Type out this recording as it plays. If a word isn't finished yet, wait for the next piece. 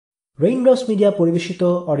Raindrops media পরিবেশিত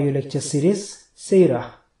audio lecture series সেইরাহ।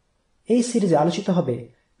 এই সিরিজে আলোচিত হবে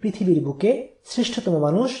পৃথিবীর বুকে শ্রেষ্ঠতম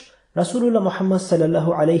মানুষ রাসূলুল্লাহ মুহাম্মদ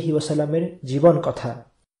সাল্লাল্লাহু আলাইহি ওয়াসাল্লামের জীবন কথা।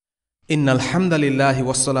 ইন্নাল হামদালিল্লাহি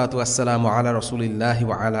ওয়াসসালাতু ওয়াসসালামু আলা রাসূলিল্লাহি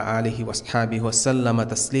ওয়া আলা আলিহি ওয়াসহাবিহি ওয়াসাল্লাম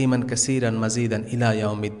তাসলিমান কাসীরান মাজিদান ইলা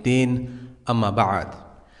ইয়াউমিদ্দিন, আম্মা বা'দ।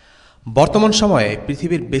 বর্তমান সময়ে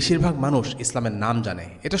পৃথিবীর বেশিরভাগ মানুষ ইসলামের নাম জানে,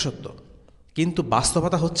 এটা সত্য। কিন্তু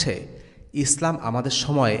বাস্তবতা হচ্ছে ইসলাম আমাদের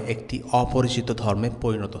সময়ে একটি অপরিচিত ধর্মে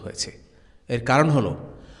পরিণত হয়েছে। এর কারণ হল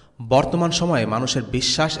বর্তমান সময়ে মানুষের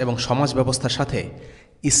বিশ্বাস এবং সমাজ ব্যবস্থার সাথে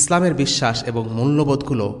ইসলামের বিশ্বাস এবং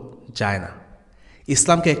মূল্যবোধগুলো যায় না।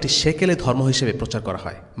 ইসলামকে একটি সেকেলে ধর্ম হিসেবে প্রচার করা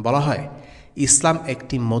হয়। বলা হয় ইসলাম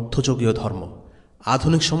একটি মধ্যযুগীয় ধর্ম।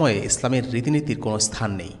 আধুনিক সময়ে ইসলামের রীতিনীতির কোনো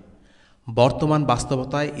স্থান নেই। বর্তমান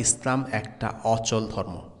বাস্তবতায় ইসলাম একটা অচল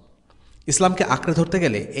ধর্ম। ইসলামকে আঁকড়ে ধরতে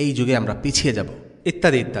গেলে এই যুগে আমরা পিছিয়ে যাব,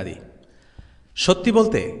 ইত্যাদি ইত্যাদি। সত্যি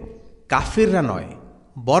বলতে কাফিররা নয়,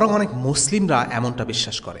 বরং অনেক মুসলিমরা এমনটা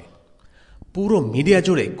বিশ্বাস করে। পুরো মিডিয়া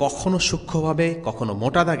জুড়ে কখনো সূক্ষ্মভাবে কখনো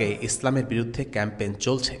মোটা দাগে ইসলামের বিরুদ্ধে ক্যাম্পেইন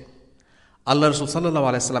চলছে। আল্লাহ রাসূল সাল্লাল্লাহু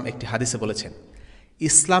আলাইহি ওয়াসাল্লাম একটি হাদিসে বলেছেন,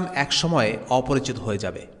 ইসলাম এক সময়ে অপরিচিত হয়ে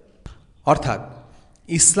যাবে। অর্থাৎ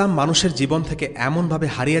ইসলাম মানুষের জীবন থেকে এমনভাবে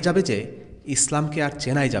হারিয়ে যাবে যে ইসলামকে আর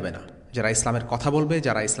চেনাই যাবে না। যারা ইসলামের কথা বলবে,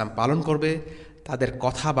 যারা ইসলাম পালন করবে, তাদের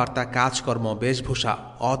কথাবার্তা, কাজকর্ম, বেশভূষা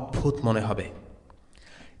অদ্ভুত মনে হবে।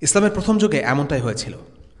 ইসলামের প্রথম যুগে এমনটাই হয়েছিল।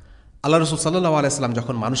 আল্লাহ রাসূল সাল্লাল্লাহু আলাইহি ওয়াসাল্লাম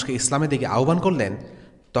যখন মানুষকে ইসলামের দিকে আহ্বান করলেন,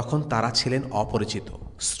 তখন তারা ছিলেন অপরিচিত,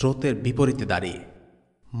 স্রোতের বিপরীতে দাঁড়িয়ে।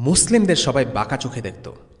 মুসলিমদের সবাই বাঁকা চোখে দেখত,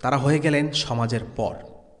 তারা হয়ে গেলেন সমাজের পর।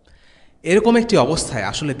 এরকম একটি অবস্থায়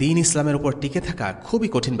আসলে দ্বীন ইসলামের উপর টিকে থাকা খুবই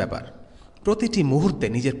কঠিন ব্যাপার। প্রতিটি মুহূর্তে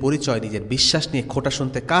নিজের পরিচয়, নিজের বিশ্বাস নিয়ে খোঁটা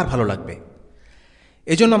শুনতে কার ভালো লাগবে?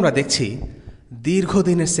 এজন্য আমরা দেখছি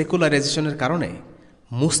দীর্ঘদিনের সেকুলারাইজেশনের কারণে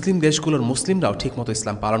মুসলিম দেশগুলোর মুসলিমরাও ঠিকমতো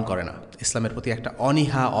ইসলাম পালন করে না। ইসলামের প্রতি একটা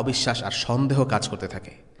অনীহা, অবিশ্বাস আর সন্দেহ কাজ করতে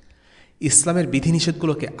থাকে। ইসলামের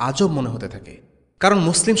বিধিনিষেধগুলোকে আজব মনে হতে থাকে, কারণ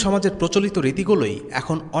মুসলিম সমাজের প্রচলিত রীতিগুলোই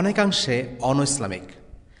এখন অনেকাংশে অনইসলামিক।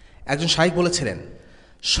 একজন শাইখ বলেছিলেন,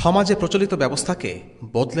 সমাজে প্রচলিত ব্যবস্থাকে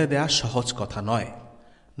বদলে দেয়া সহজ কথা নয়।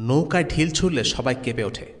 নৌকায় ঢিল ছুড়লে সবাই কেঁপে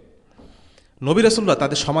ওঠে। নবী রাসূলুল্লাহ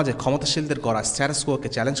তাদের সমাজে ক্ষমতাশীলদের গড়া স্ট্যাটাস কোকে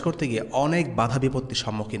চ্যালেঞ্জ করতে গিয়ে অনেক বাধা বিপত্তির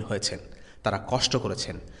সম্মুখীন হয়েছেন। তারা কষ্ট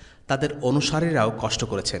করেছেন, তাদের অনুসারীরাও কষ্ট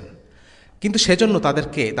করেছেন, কিন্তু সেজন্য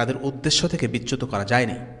তাদেরকে তাদের উদ্দেশ্য থেকে বিচ্যুত করা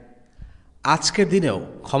যায়নি। আজকের দিনেও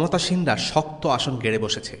ক্ষমতাসীনরা শক্ত আসন গেড়ে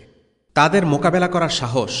বসেছে। তাদের মোকাবেলা করার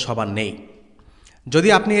সাহস সবার নেই। যদি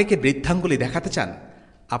আপনি একে বৃদ্ধাঙ্গুলি দেখাতে চান,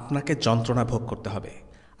 আপনাকে যন্ত্রণা ভোগ করতে হবে,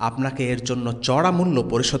 আপনাকে এর জন্য চড়া মূল্য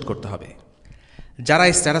পরিশোধ করতে হবে। যারা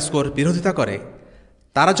এই স্ট্যাটাস কোর বিরোধিতা করে,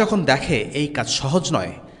 তারা যখন দেখে এই কাজ সহজ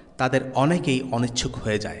নয়, তাদের অনেকেই অনিচ্ছুক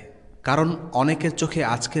হয়ে যায়। কারণ অনেকের চোখে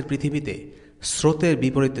আজকের পৃথিবীতে স্রোতের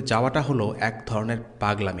বিপরীতে যাওয়াটা হলো এক ধরনের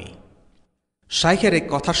পাগলামি। শাইখের এই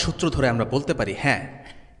কথার সূত্র ধরে আমরা বলতে পারি, হ্যাঁ,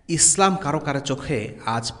 ইসলাম কারো কারো চোখে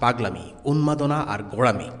আজ পাগলামি, উন্মাদনা আর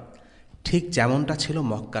গোড়ামি, ঠিক যেমনটা ছিল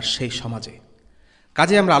মক্কার সেই সমাজে।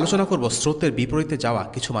 কাজে আমরা আলোচনা করব স্রোতের বিপরীতে যাওয়া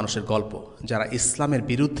কিছু মানুষের গল্প, যারা ইসলামের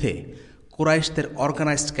বিরুদ্ধে কুরাইশদের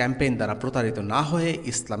অর্গানাইজড ক্যাম্পেইন দ্বারা প্রতারিত না হয়ে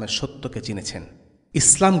ইসলামের সত্যকে চিনেছেন,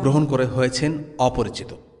 ইসলাম গ্রহণ করে হয়েছেন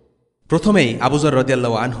অপরিচিত। প্রথমেই আবু যর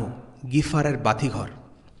রাদিয়াল্লাহু আনহু, গিফারের বাতিঘর।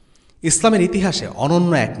 ইসলামের ইতিহাসে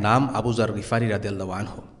অনন্য এক নাম আবু যর গিফারি রাদিয়াল্লাহু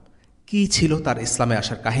আনহু। কি ছিল তার ইসলামে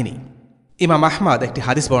আসার কাহিনী? ইমাম আহমদ একটি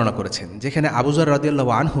হাদিস বর্ণনা করেছেন, যেখানে আবু যর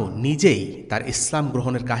রাদিয়াল্লাহু আনহু নিজেই তার ইসলাম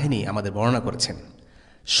গ্রহণের কাহিনী আমাদের বর্ণনা করেছেন।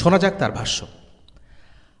 শোনা যাক তার ভাষ্য।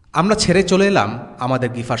 আমরা ছেড়ে চলে এলাম আমাদের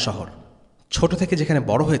গিফার শহর। ছোট থেকে যেখানে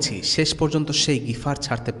বড় হয়েছি, শেষ পর্যন্ত সেই গিফার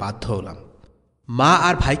ছাড়তে বাধ্য হলাম। মা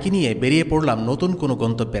আর ভাইকে নিয়ে বেরিয়ে পড়লাম নতুন কোনো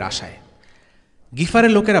গন্তব্যের আশায়।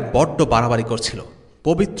 গিফারের লোকেরা বড্ড বাড়াবাড়ি করছিল।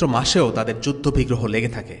 পবিত্র মাসেও তাদের যুদ্ধ বিগ্রহ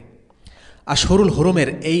লেগে থাকে। আশহুরুল হুরুমের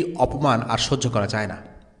এই অপমান আর সহ্য করা যায় না।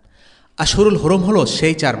 আশহুরুল হুরুম হলো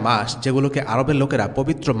সেই 4 মাস যেগুলোকে আরবের লোকেরা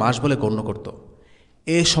পবিত্র মাস বলে গণ্য করত।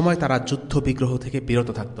 এ সময় তারা যুদ্ধ বিগ্রহ থেকে বিরত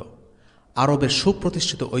থাকত। আরবের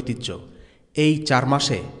সুপ্রতিষ্ঠিত ঐতিহ্য, এই 4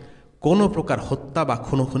 মাসে কোনো প্রকার হত্যা বা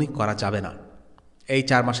খুনোখুনি করা যাবে না। এই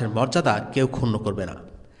 4 মাসের মর্যাদা কেউ ক্ষুণ্ণ করবে না।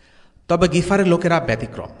 তবে গিফারের লোকেরা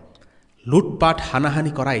ব্যতিক্রম। লুটপাট,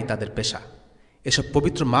 হানাহানি করাই তাদের পেশা। এসব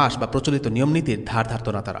পবিত্র মাস বা প্রচলিত নিয়মনীতির ধার ধারত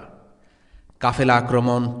না তারা। কাফেলা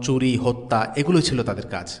আক্রমণ, চুরি, হত্যা এগুলোই ছিল তাদের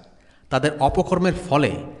কাজ। তাদের অপকর্মের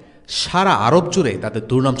ফলে সারা আরব জুড়ে তাদের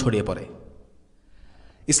দুর্নাম ছড়িয়ে পড়ে।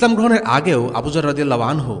 ইসলাম গ্রহণের আগেও আবু যর রাদিয়াল্লাহু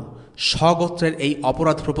আনহু স্বগোত্রের এই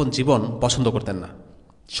অপরাধপ্রবণ জীবন পছন্দ করতেন না।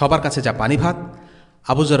 সবার কাছে যা পানি ভাত,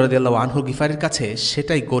 আবু যর রাদিয়াল্লাহু আনহু গিফারির কাছে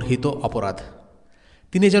সেটাই গর্হিত অপরাধ।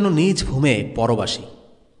 তিনি যেন নিজ ভূমে পরবাসী।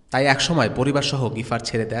 তাই একসময় পরিবারসহ গিফার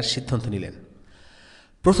ছেড়ে দেওয়ার সিদ্ধান্ত নিলেন।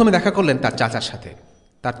 প্রথমে দেখা করলেন তার চাচার সাথে।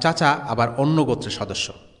 তার চাচা আবার অন্য গোত্রের সদস্য।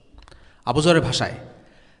 আবু যরের ভাষায়,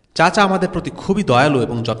 চাচা আমাদের প্রতি খুবই দয়ালু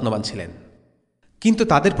এবং যত্নবান ছিলেন। কিন্তু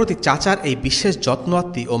তাদের প্রতি চাচার এই বিশেষ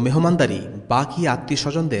যত্নআত্তি ও মেহমানদারি বাকি আত্মীয়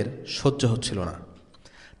স্বজনদের সহ্য হচ্ছিল না।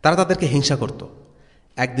 তারা তাদেরকে হিংসা করত।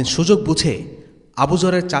 একদিন সুযোগ বুঝে আবু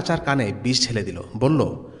যরের চাচার কানে বিষ ঢেলে দিল, বলল,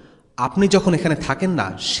 আপনি যখন এখানে থাকেন না,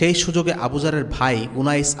 সেই সুযোগে আবু যরের ভাই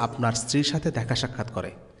উনাইস আপনার স্ত্রীর সাথে দেখা সাক্ষাৎ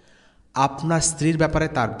করে। আপনার স্ত্রীর ব্যাপারে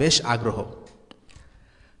তার বেশ আগ্রহ।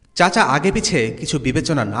 চাচা আগে পিছে কিছু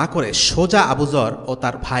বিবেচনা না করে সোজা আবু যর ও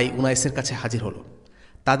তার ভাই উনাইসের কাছে হাজির হল।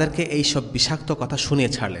 তাদেরকে এই সব বিষাক্ত কথা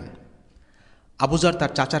শুনিয়ে ছাড়লেন। আবু যর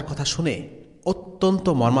তার চাচার কথা শুনে অত্যন্ত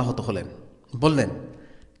মর্মাহত হলেন। বললেন,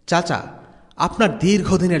 চাচা, আপনার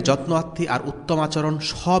দীর্ঘদিনের যত্নআত্তি আর উত্তম আচরণ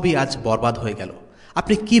সবই আজ বরবাদ হয়ে গেল।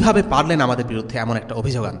 আপনি কিভাবে পারলেন আমাদের বিরুদ্ধে এমন একটা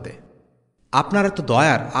অভিযোগ আনতে? আপনার এত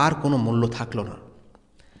দয়ার আর কোনো মূল্য থাকল না।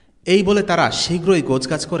 এই বলে তারা শীঘ্রই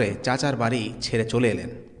গোছগাছ করে চাচার বাড়ি ছেড়ে চলে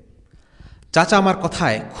এলেন। চাচা আমার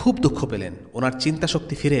কথায় খুব দুঃখ পেলেন। ওনার চিন্তা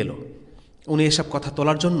শক্তি ফিরে এলো। উনি এসব কথা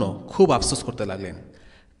তোলার জন্য খুব আফসোস করতে লাগলেন।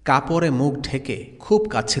 কাপড়ে মুখ ঢেকে খুব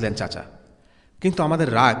কাঁদছিলেন চাচা। কিন্তু আমাদের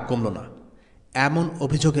রাগ কমল না। এমন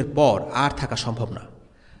অভিযোগের পর আর থাকা সম্ভব না।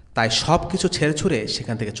 তাই সব কিছু ছেড়ে ছুড়ে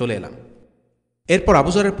সেখান থেকে চলে এলাম। এরপর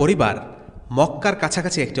আবু যরের পরিবার মক্কার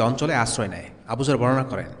কাছাকাছি একটি অঞ্চলে আশ্রয় নেয়। আবু যর বর্ণনা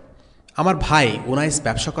করেন, আমার ভাই উনাইস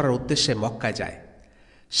ব্যবসা করার উদ্দেশ্যে মক্কায় যায়।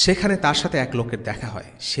 সেখানে তার সাথে এক লোকের দেখা হয়।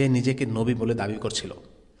 সে নিজেকে নবী বলে দাবি করছিল।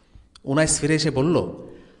 উনাইস ফিরে এসে বলল,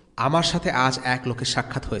 আমার সাথে আজ এক লোকের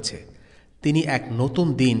সাক্ষাৎ হয়েছে। তিনি এক নতুন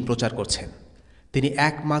দিন প্রচার করছেন। তিনি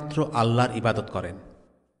একমাত্র আল্লাহর ইবাদত করেন।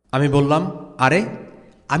 আমি বললাম, আরে,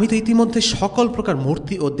 আমি তো ইতিমধ্যে সকল প্রকার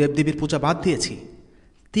মূর্তি ও দেবদেবীর পূজা বাদ দিয়েছি।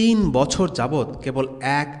 3 বছর যাবৎ কেবল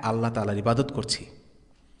এক আল্লাহ তাআলার ইবাদত করছি।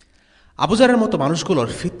 আবু যরের মতো মানুষগুলোর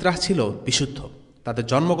ফিতরাহ ছিল বিশুদ্ধ। তাদের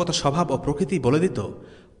জন্মগত স্বভাব ও প্রকৃতি বলে দিত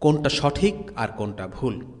কোনটা সঠিক আর কোনটা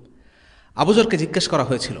ভুল। আবু যরকে জিজ্ঞেস করা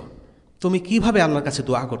হয়েছিল, তুমি কিভাবে আল্লাহর কাছে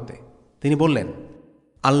দোয়া করতে? তিনি বললেন,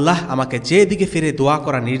 আল্লাহ আমাকে যে দিকে ফিরে দোয়া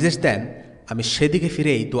করার নির্দেশ দেন, আমি সেদিকে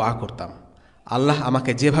ফিরেই দোয়া করতাম। আল্লাহ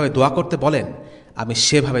আমাকে যেভাবে দোয়া করতে বলেন, আমি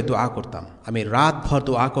সেভাবে দোয়া করতাম। আমি রাতভর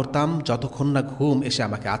দোয়া করতাম যতক্ষণ না ঘুম এসে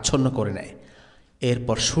আমাকে আচ্ছন্ন করে নেয়।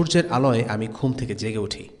 এরপর সূর্যের আলোয় আমি ঘুম থেকে জেগে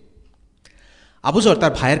উঠি। আবু যর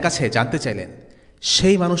তার ভাইয়ের কাছে জানতে চাইলেন,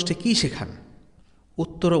 সেই মানুষটি কি শেখান?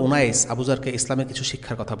 উত্তরে উনাইস আবু যরকে ইসলামের কিছু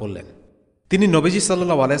শিক্ষার কথা বললেন। তিনি নবীজি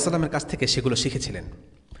সাল্লাল্লাহু আলাইহি সাল্লামের কাছ থেকে সেগুলো শিখেছিলেন।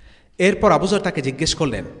 এরপর আবু যর তাকে জিজ্ঞেস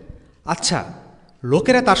করলেন, আচ্ছা,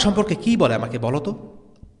 লোকেরা তার সম্পর্কে কি বলে আমাকে বলো তো?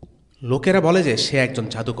 লোকেরা বলে যে সে একজন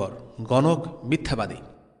জাদুকর, গণক, মিথ্যাবাদী।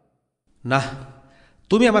 না,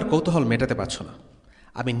 তুমি আমার কৌতূহল মেটাতে পারছো না।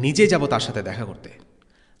 আমি নিজেই যাব তার সাথে দেখা করতে।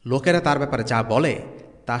 লোকেরা তার ব্যাপারে যা বলে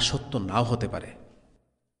তা সত্য নাও হতে পারে।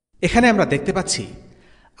 এখানে আমরা দেখতে পাচ্ছি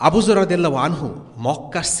আবু যর রাদিয়াল্লাহু আনহু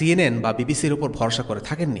মক্কার CNN বা বিবিসির উপর ভরসা করে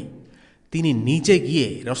থাকেননি। তিনি নিজে গিয়ে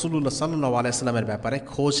রাসূলুল্লাহ সাল্লাল্লাহু আলাইহি সাল্লামের ব্যাপারে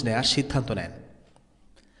খোঁজ নেয়ার সিদ্ধান্ত নেন।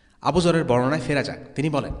 আবু যরের বর্ণনায় ফেরা যাক। তিনি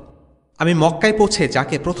বলেন, আমি মক্কায় পৌঁছে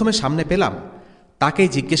যাকে প্রথমে সামনে পেলাম তাকেই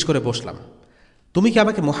জিজ্ঞেস করে বসলাম, তুমি কি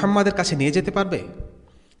আমাকে মুহাম্মাদের কাছে নিয়ে যেতে পারবে?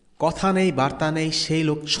 কথা নেই, বার্তা নেই, সেই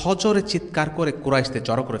লোক সজোরে চিৎকার করে কুরাইশদের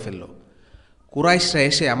জড়ো করে ফেলল। কুরাইশরা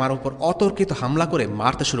এসে আমার উপর অতর্কিত হামলা করে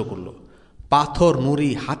মারতে শুরু করল। পাথর, নুড়ি,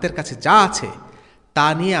 হাতের কাছে যা আছে তা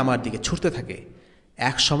নিয়ে আমার দিকে ছুটতে থাকে।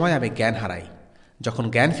 এক সময় আমি জ্ঞান হারাই। যখন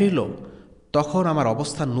জ্ঞান ফিরল, তখন আমার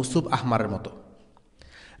অবস্থা নুসুব আহমারের মতো।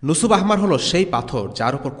 নুসুব আহমার হলো সেই পাথর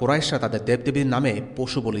যার উপর কুরাইশরা তাদের দেবদেবীর নামে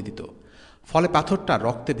পশু বলি দিত। ফলে পাথরটা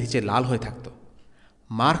রক্তে ভিজে লাল হয়ে থাকত।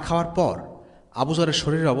 মার খাওয়ার পর আবু যরের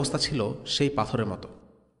শরীরের অবস্থা ছিল সেই পাথরের মতো।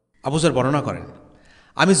 আবু যর বর্ণনা করেন,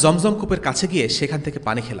 আমি জমজম কূপের কাছে গিয়ে সেখান থেকে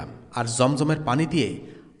পানি খেলাম আর জমজমের পানি দিয়ে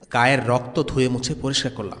গায়ের রক্ত ধুয়ে মুছে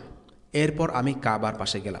পরিষ্কার করলাম। এরপর আমি কাবার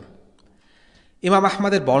পাশে গেলাম। ইমাম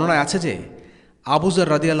আহমদের বর্ণনায় আছে যে আবু যর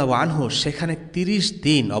রাদিয়াল্লাহু আনহু সেখানে 30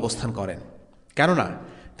 দিন অবস্থান করেন, কেননা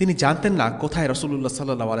তিনি জানতেন না কোথায় রাসূলুল্লাহ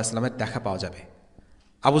সাল্লাল্লাহু আলাইহি সাল্লামের দেখা পাওয়া যাবে।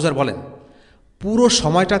 আবু যর বলেন, পুরো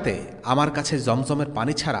সময়টাতে আমার কাছে জমজমের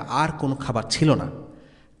পানি ছাড়া আর কোনো খাবার ছিল না।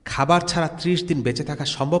 খাবার ছাড়া 30 দিন বেঁচে থাকা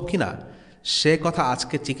সম্ভব কিনা সে কথা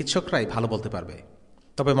আজকে চিকিৎসকরাই ভালো বলতে পারবে।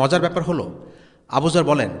 তবে মজার ব্যাপার হলো, আবু যর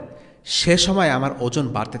বলেন, সে সময় আমার ওজন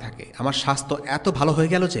বাড়তে থাকে। আমার স্বাস্থ্য এত ভালো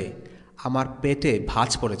হয়ে গেল যে আমার পেটে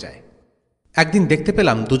ভাঁজ পড়ে যায়। একদিন দেখতে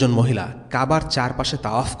পেলাম 2 জন মহিলা কাবার চারপাশে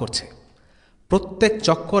তাওয়াফ করছে। প্রত্যেক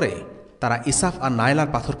চক্করে তারা ইসাফ আর নাইলার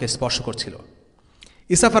পাথরকে স্পর্শ করছিল।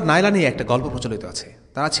 ইসাফ আর নাইলা নিয়ে একটা গল্প প্রচলিত আছে।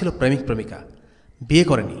 তারা ছিল প্রেমিক প্রেমিকা, বিয়ে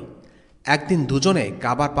করেনি। একদিন দুজনে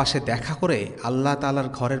কাবার পাশে দেখা করে আল্লাহ তাআলার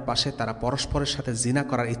ঘরের পাশে তারা পরস্পরের সাথে জিনা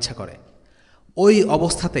করার ইচ্ছা করে। ওই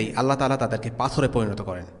অবস্থাতেই আল্লাহ তাআলা তাদেরকে পাথরে পরিণত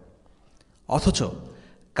করেন। অথচ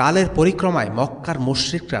কালের পরিক্রমায় মক্কার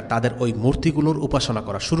মুশরিকরা তাদের ওই মূর্তিগুলোর উপাসনা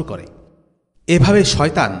করা শুরু করে। এভাবে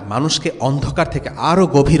শয়তান মানুষকে অন্ধকার থেকে আরও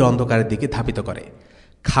গভীর অন্ধকারের দিকে ধাবিত করে,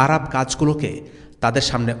 খারাপ কাজগুলোকে তাদের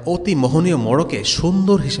সামনে অতি মোহনীয় মোড়কে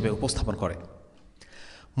সুন্দর হিসেবে উপস্থাপন করে।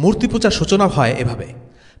 মূর্তি পূজার সূচনা হয় এভাবে।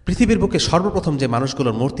 পৃথিবীর বুকে সর্বপ্রথম যে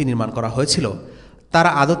মানুষগুলোর মূর্তি নির্মাণ করা হয়েছিল তারা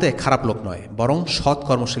আদতে খারাপ লোক নয়, বরং সৎ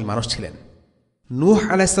কর্মশীল মানুষ ছিলেন। নূহ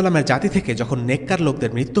আলাইহিসসালামের জাতি থেকে যখন নেককার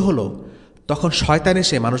লোকদের মৃত্যু হলো, তখন শয়তান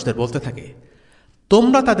এসে মানুষদের বলতে থাকে,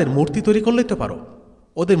 তোমরা তাদের মূর্তি তৈরি করলেই তো পারো,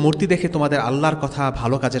 ওদের মূর্তি দেখে তোমাদের আল্লাহর কথা,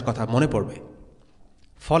 ভালো কাজের কথা মনে পড়বে।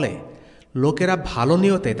 ফলে লোকেরা ভালো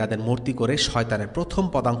নিয়তে তাদের মূর্তি করে শয়তানের প্রথম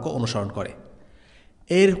পদাঙ্ক অনুসরণ করে।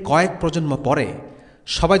 এর কয়েক প্রজন্ম পরে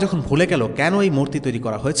সবাই যখন ভুলে গেল কেন এই মূর্তি তৈরি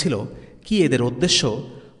করা হয়েছিল, কি এদের উদ্দেশ্য,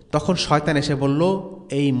 তখন শয়তান এসে বলল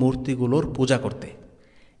এই মূর্তিগুলোর পূজা করতে।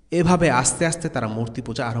 এভাবে আস্তে আস্তে তারা মূর্তি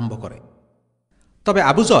পূজা আরম্ভ করে। তবে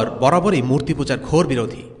আবু যর বরাবরই মূর্তি পূজার ঘোর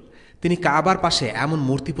বিরোধী। তিনি কাবার পাশে এমন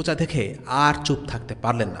মূর্তি পূজা দেখে আর চুপ থাকতে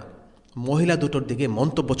পারলেন না। মহিলা দুটোর দিকে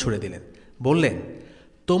মন্তব্য ছুড়ে দিলেন, বললেন,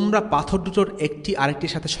 তোমরা পাথর দুটোর একটি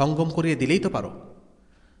আরেকটির সাথে সঙ্গম করিয়ে দিলেই তো পারো।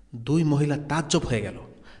 দুই মহিলা তাজ্জব হয়ে গেল,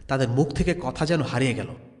 তাদের মুখ থেকে কথা যেন হারিয়ে গেল।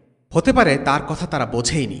 হতে পারে তার কথা তারা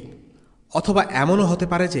বোঝেইনি, অথবা এমনও হতে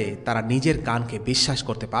পারে যে তারা নিজের কানকে বিশ্বাস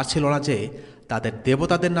করতে পারছিল না যে তাদের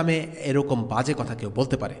দেবতাদের নামে এরকম বাজে কথা কেউ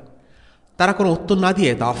বলতে পারে। তারা কোনো উত্তর না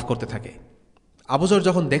দিয়ে তা অফ করতে থাকে। আবু যর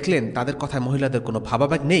যখন দেখলেন তাদের কথায় মহিলাদের কোনো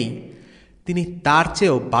ভাবাবেগ নেই, তিনি তার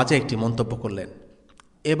চেয়েও বাজে একটি মন্তব্য করলেন।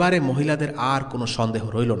 এবারে মহিলাদের আর কোনো সন্দেহ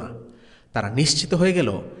রইল না। তারা নিশ্চিত হয়ে গেল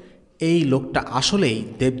এই লোকটা আসলেই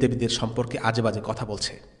দেবদেবীদের সম্পর্কে আজে বাজে কথা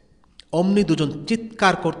বলছে। অমনি দুজন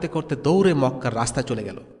চিৎকার করতে করতে দৌড়ে মক্কার রাস্তায় চলে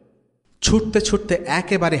গেল। ছুটতে ছুটতে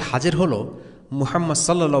একেবারে হাজির হল মুহাম্মদ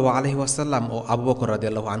সাল্লাল্লাহু আলাইহি ওয়াসাল্লাম ও আবু বকর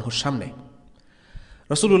রাদিয়াল্লাহু আনহুর সামনে।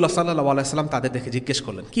 রাসূলুল্লাহ সাল্লাল্লাহু আলাইহি ওয়াসাল্লাম তাদের দেখে জিজ্ঞেস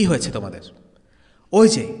করলেন, কি হয়েছে তোমাদের? ওই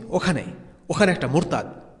যে ওখানে একটা মুরতাদ।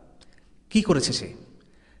 কি করেছে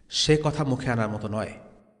সে কথা মুখে আনার মতো নয়।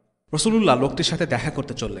 রাসূলুল্লাহ লোকটির সাথে দেখা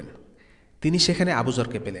করতে চললেন। তিনি সেখানে আবু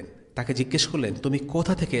যরকে পেলেন। তাকে জিজ্ঞেস করলেন, তুমি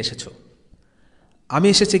কোথা থেকে এসেছ? আমি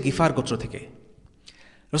এসেছি গিফার গোত্র থেকে।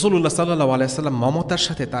 রাসূলুল্লাহ সাল্লাল্লাহু আলাইহি ওয়াসাল্লাম মমতার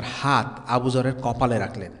সাথে তার হাত আবু যরের কপালে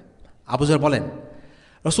রাখলেন। আবু যর বলেন,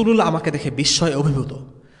 রাসূলুল্লাহ আমাকে দেখে বিস্ময়ে অভিভূত।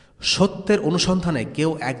 সত্যের অনুসন্ধানে কেউ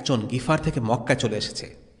একজন গিফার থেকে মক্কায় চলে এসেছে।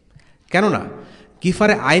 কেননা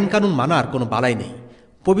গিফারে আইন কানুন মানার কোনো বালাই নেই,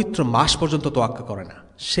 পবিত্র মাস পর্যন্ত তোয়াক্কা করে না।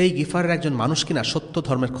 সেই গিফারের একজন মানুষ কিনা সত্য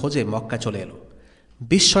ধর্মের খোঁজে মক্কায় চলে এলো।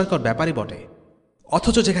 বিস্ময়কর ব্যাপারই বটে।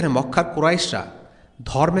 অথচ যেখানে মক্কার কুরাইশরা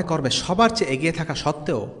ধর্মে কর্মে সবার চেয়ে এগিয়ে থাকা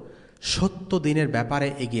সত্ত্বেও সত্য দিনের ব্যাপারে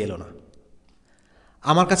এগিয়ে এলো না।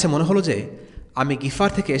 আমার কাছে মনে হলো যে আমি গিফার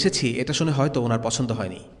থেকে এসেছি এটা শুনে হয়তো ওনার পছন্দ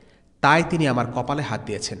হয়নি, তাই তিনি আমার কপালে হাত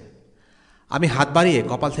দিয়েছেন। আমি হাত বাড়িয়ে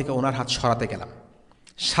কপাল থেকে ওনার হাত সরাতে গেলাম।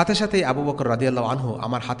 সাথে সাথেই আবু বকর রাদিয়াল্লাহু আনহু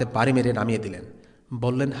আমার হাতে বাড়ি মেরে নামিয়ে দিলেন,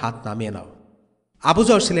 বললেন, হাত নামিয়ে নাও। আবু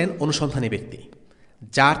যর ছিলেন অনুসন্ধানী ব্যক্তি,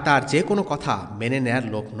 যার তার যে কোনো কথা মেনে নেয়ার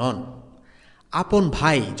লোক নন। আপন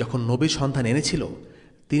ভাই যখন নবীর সন্ধান এনেছিল,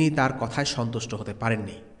 তিনি তার কথায় সন্তুষ্ট হতে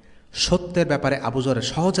পারেননি। সত্যের ব্যাপারে আবু যরের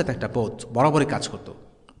সহজাত একটা বোধ বরাবরই কাজ করত।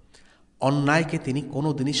 অন্যায়কে তিনি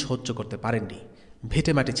কোনোদিনই সহ্য করতে পারেননি।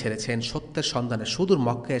 ভিটেমাটি ছেড়েছেন, সত্যের সন্ধানে সুদূর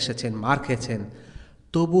মক্কায় এসেছেন, মার খেয়েছেন,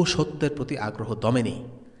 তবু সত্যের প্রতি আগ্রহ দমেনি।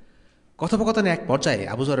 কথোপকথনে এক পর্যায়ে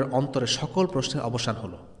আবু যরের অন্তরে সকল প্রশ্নের অবসান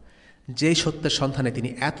হল। যেই সত্যের সন্ধানে তিনি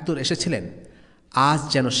এতদূর এসেছিলেন, আজ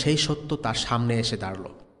যেন সেই সত্য তার সামনে এসে দাঁড়াল।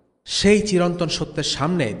 সেই চিরন্তন সত্যের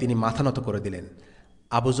সামনে তিনি মাথা নত করে দিলেন।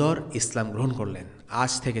 আবু যর ইসলাম গ্রহণ করলেন।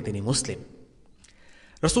 আজ থেকে তিনি মুসলিম।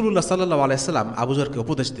 রাসূলুল্লাহ সাল্লাল্লাহু আলাইহি ওয়াসাল্লাম আবু যরকে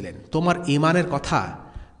উপদেশ দিলেন, তোমার ঈমানের কথা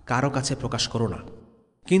কারো কাছে প্রকাশ করো না।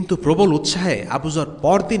 কিন্তু প্রবল উৎসাহে আবু যর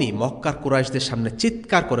পরদিনই মক্কার কুরাইশদের সামনে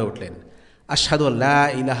চিৎকার করে উঠলেন, আশহাদু আল্লা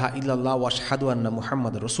ইলাহা ইল্লাল্লাহ ওয়া আশহাদু আন্না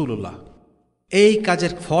মুহাম্মাদুর রাসূলুল্লাহ। এই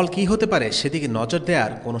কাজের ফল কি হতে পারে সেদিকে নজর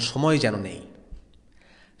দেওয়ার কোনো সময় যেন নেই।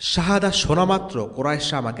 শাহাদা শোনামাত্র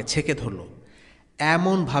কুরাইশরা আমাকে ছেঁকে ধরল,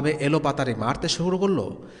 এমনভাবে এলোপাতাড়ি মারতে শুরু করল,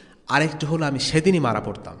 আরেকটু হলো আমি সেদিনই মারা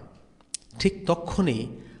পড়তাম। ঠিক তক্ষুনি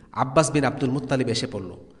আব্বাস বিন আব্দুল মুত্তালিব এসে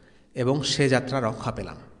পড়ল এবং সে যাত্রা রক্ষা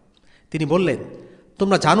পেলাম। তিনি বললেন,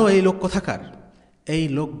 তোমরা জানো এই লোক কোথাকার? এই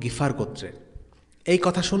লোক গিফার গোত্রের। এই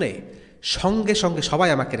কথা শুনে সঙ্গে সঙ্গে সবাই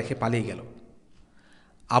আমাকে রেখে পালিয়ে গেল।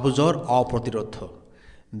 আবু যর অপ্রতিরোধ্য।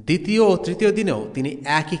 দ্বিতীয় ও তৃতীয় দিনেও তিনি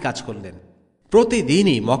একই কাজ করলেন।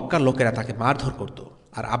 প্রতিদিনই মক্কার লোকেরা তাকে মারধর করত,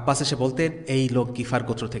 আর আব্বাস এসে বলতেন, এই লোক গিফার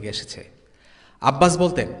গোত্র থেকে এসেছে। আব্বাস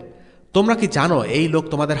বলতেন, তোমরা কি জানো এই লোক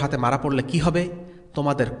তোমাদের হাতে মারা পড়লে কি হবে?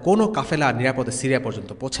 তোমাদের কোনো কাফেলা নিরাপদে সিরিয়া পর্যন্ত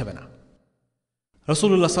পৌঁছাবে না।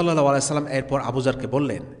 রাসূলুল্লাহ সাল্লাল্লাহু আলাইহি ওয়াসাল্লাম এরপর আবু যরকে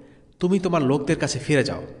বললেন, তুমি তোমার লোকদের কাছে ফিরে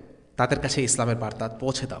যাও, তাদের কাছে ইসলামের বার্তা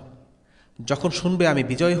পৌঁছে দাও। যখন শুনবে আমি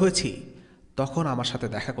বিজয়ী হয়েছি, তখন আমার সাথে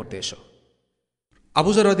দেখা করতে এসো।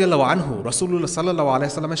 আবু যর রাদিয়াল্লাহু আনহু রাসূলুল্লাহ সাল্লাল্লাহু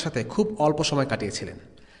আলাইহি সাল্লামের সাথে খুব অল্প সময় কাটিয়েছিলেন,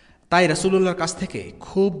 তাই রাসূলুল্লাহর কাছ থেকে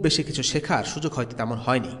খুব বেশি কিছু শেখার সুযোগ হয়তো তেমন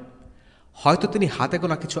হয়নি। হয়তো তিনি হাতে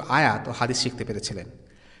গোনা কিছু আয়াত ও হাদিস শিখতে পেরেছিলেন,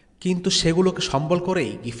 কিন্তু সেগুলোকে সম্বল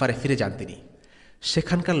করেই গিফারে ফিরে যান তিনি।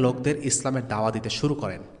 সেখানকার লোকদের ইসলামের দাওয়া দিতে শুরু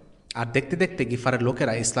করেন, আর দেখতে দেখতে গিফারের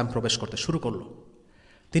লোকেরা ইসলাম প্রবেশ করতে শুরু করল।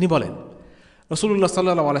 তিনি বলেন, রাসূলুল্লাহ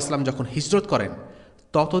সাল্লাল্লাহু আলাইহি সাল্লাম যখন হিজরত করেন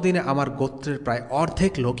ততদিনে আমার গোত্রের প্রায়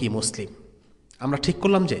অর্ধেক লোকই মুসলিম। আমরা ঠিক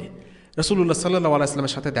করলাম যে রাসূলুল্লাহ সাল্লাল্লাহু আলাইহি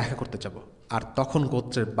সাল্লামের সাথে দেখা করতে যাব, আর তখন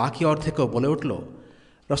গোত্রের বাকি অর্ধেকও বলে উঠল,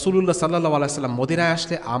 রাসূলুল্লাহ সাল্লাল্লাহু আলাইহি সাল্লাম মদিনায়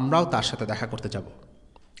আসলে আমরাও তার সাথে দেখা করতে যাব,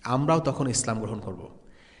 আমরাও তখন ইসলাম গ্রহণ করব।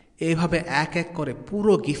 এইভাবে এক এক করে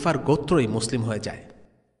পুরো গিফার গোত্রই মুসলিম হয়ে যায়।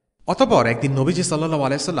 অতঃপর একদিন নবীজি সাল্লাল্লাহু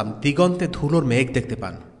আলাইহি সাল্লাম দিগন্তে ধুলোর মেঘ দেখতে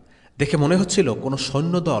পান। দেখে মনে হচ্ছিল কোনো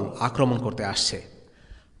সৈন্যদল আক্রমণ করতে আসছে।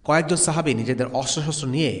 কয়েকজন সাহাবী নিজেদের অস্ত্রশস্ত্র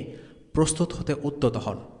নিয়ে প্রস্তুত হতে উদ্যত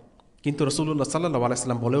হন, কিন্তু রাসূলুল্লাহ সাল্লাল্লাহু আলাইহি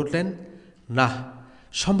সাল্লাম বলে উঠলেন, না,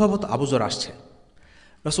 সম্ভবত আবু যর আসছে।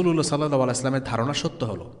 রাসূলুল্লাহ সাল্লাল্লাহু আলাইহি সাল্লামের ধারণা সত্য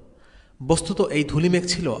হল। বস্তুত এই ধূলিমেঘ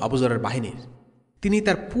ছিল আবু যরের বাহিনীর। তিনি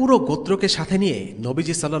তার পুরো গোত্রকে সাথে নিয়ে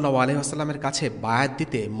নবীজি সাল্লাল্লাহু আলাইহি ওয়াসাল্লামের কাছে বায়াত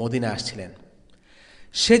দিতে মদিনায় আসছিলেন।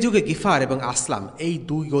 সে যুগে গিফার এবং আসলাম এই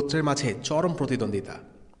দুই গোত্রের মাঝে চরম প্রতিদ্বন্দ্বিতা।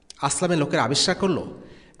 আসলামের লোকের আবিষ্কার করল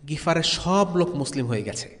গিফারের সব লোক মুসলিম হয়ে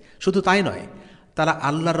গেছে। শুধু তাই নয়, তারা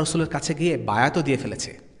আল্লাহর রসুলের কাছে গিয়ে বায়াতও দিয়ে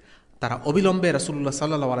ফেলেছে। তারা অবিলম্বে রাসূলুল্লাহ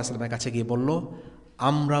সাল্লাল্লাহু আলাইহি ওয়াসাল্লামের কাছে গিয়ে বলল,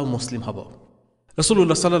 আমরাও মুসলিম হব।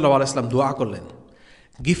 রাসূলুল্লাহ সাল্লাল্লাহু আলাইহি ওয়াসাল্লাম দোয়া করলেন,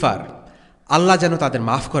 গিফার, আল্লাহ যেন তাদের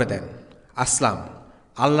মাফ করে দেন। আসলাম,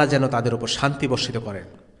 আল্লাহ যেন তাদের উপর শান্তি বর্ষিত করেন।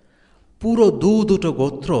 পুরো দুটো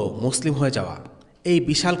গোত্র মুসলিম হয়ে যাওয়া এই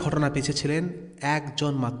বিশাল ঘটনা পিছিয়ে ছিলেন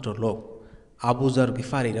একজন মাত্র লোক, আবু যর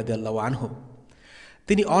গিফারি রাদিয়াল্লাহু আনহু।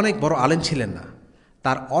 তিনি অনেক বড় আলেম ছিলেন না,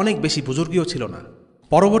 তার অনেক বেশি বুজুর্গীও ছিল না।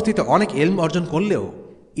 পরবর্তীতে অনেক ইলম অর্জন করলেও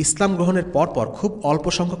ইসলাম গ্রহণের পরপর খুব অল্প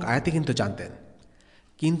সংখ্যক আয়াতই কিন্তু জানতেন।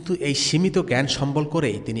 কিন্তু এই সীমিত জ্ঞান সম্বল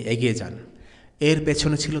করেই তিনি এগিয়ে যান। এর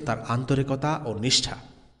পেছনে ছিল তার আন্তরিকতা ও নিষ্ঠা।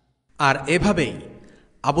 আর এভাবেই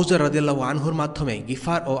আবু যর রাদিয়াল্লাহু আনহুর মাধ্যমে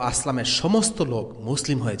গিফার ও আসলামের সমস্ত লোক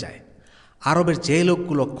মুসলিম হয়ে যায়। আরবের যে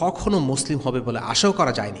লোকগুলো কখনো মুসলিম হবে বলে আশাও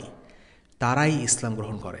করা যায়নি, তারাই ইসলাম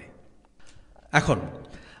গ্রহণ করে। এখন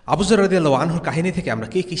আবু যর রাদিয়াল্লাহু আনহুর কাহিনী থেকে আমরা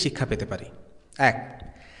কি শিক্ষা পেতে পারি? 1.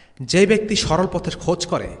 যে ব্যক্তি সরল পথের খোঁজ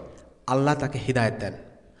করে আল্লাহ তাকে হিদায়াত দেন।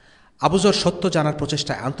 আবু যর সত্য জানার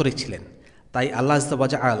প্রচেষ্টায় আন্তরিক ছিলেন, তাই আল্লাহ আযজা ওয়া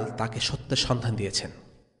জাল তাকে সত্যের সন্ধান দিয়েছেন।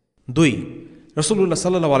 2. রাসূলুল্লাহ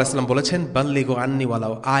সাল্লাল্লাহু আলাইহি ওয়াসাল্লাম বলেছেন, বাল্লিগু আন্নি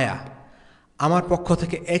ওয়ালাউ আয়া, আমার পক্ষ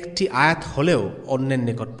থেকে একটি আয়াত হলেও অন্যের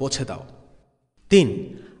নিকট পৌঁছে দাও। 3.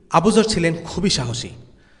 আবু যর ছিলেন খুবই সাহসী।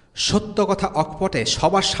 সত্য কথা অকপটে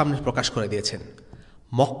সবার সামনে প্রকাশ করে দিয়েছেন।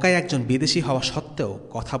 মক্কায় একজন বিদেশি হওয়া সত্ত্বেও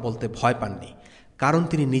কথা বলতে ভয় পাননি, কারণ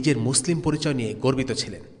তিনি নিজের মুসলিম পরিচয় নিয়ে গর্বিত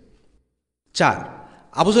ছিলেন। 4.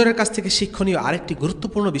 আবু যরের কাছ থেকে শিক্ষণীয় আরেকটি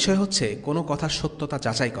গুরুত্বপূর্ণ বিষয় হচ্ছে কোনো কথার সত্যতা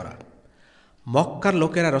যাচাই করা। মক্কার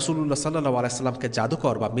লোকেরা রাসূলুল্লাহ সাল্লাল্লাহু আলাইহি সাল্লামকে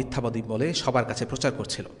জাদুকর বা মিথ্যাবাদী বলে সবার কাছে প্রচার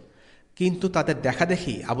করছিল, কিন্তু তাদের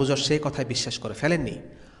দেখাদেখি আবু যর সেই কথায় বিশ্বাস করে ফেলেননি,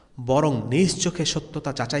 বরং নিজ চোখে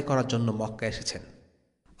সত্যতা যাচাই করার জন্য মক্কায় এসেছেন।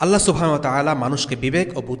 আল্লাহ সুবহানাহু ওয়া তাআলা মানুষকে বিবেক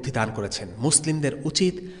ও বুদ্ধি দান করেছেন। মুসলিমদের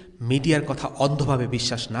উচিত মিডিয়ার কথা অন্ধভাবে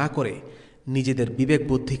বিশ্বাস না করে নিজেদের বিবেক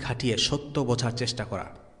বুদ্ধি খাটিয়ে সত্য বোঝার চেষ্টা করা।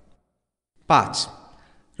 5.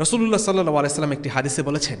 রাসূলুল্লাহ সাল্লাল্লাহু আলাইহি সাল্লাম একটি হাদিসে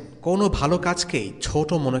বলেছেন, কোনো ভালো কাজকেই ছোট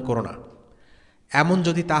মনে করো না, এমন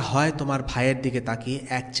যদি তা হয় তোমার ভাইয়ের দিকে তাকিয়ে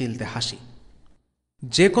এক চিলতে হাসি।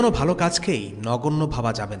 যে কোনো ভালো কাজকেই নগণ্য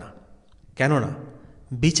ভাবা যাবে না, কেননা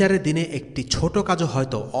বিচারের দিনে একটি ছোট কাজও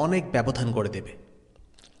হয়তো অনেক ব্যবধান গড়ে দেবে।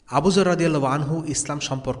 আবু যর রাদিয়াল্লাহু আনহু ইসলাম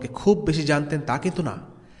সম্পর্কে খুব বেশি জানতেন তা কিন্তু না,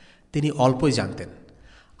 তিনি অল্পই জানতেন।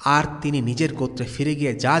 আর তিনি নিজের গোত্রে ফিরে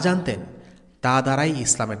গিয়ে যা জানতেন তা দ্বারাই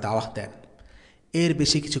ইসলামের দাওয়াত দেন। এর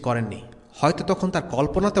বেশি কিছু করেননি। হয়তো তখন তার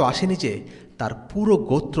কল্পনাতেও আসেনি যে তার পুরো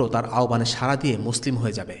গোত্র তার আহ্বানে সাড়া দিয়ে মুসলিম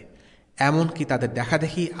হয়ে যাবে, এমনকি তাদের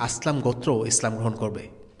দেখাদেখি আসলাম গোত্রও ইসলাম গ্রহণ করবে।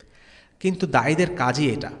 কিন্তু দায়ীদের কাজই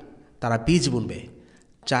এটা, তারা বীজ বুনবে,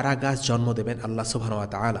 চারা গাছ জন্ম দেবেন আল্লাহ সুবহানাহু ওয়া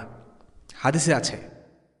তাআলা। হাদিসে আছে,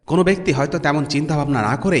 কোনো ব্যক্তি হয়তো তেমন চিন্তাভাবনা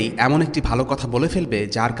না করেই এমন একটি ভালো কথা বলে ফেলবে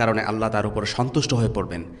যার কারণে আল্লাহ তার উপর সন্তুষ্ট হয়ে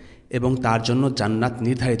পড়বেন এবং তার জন্য জান্নাত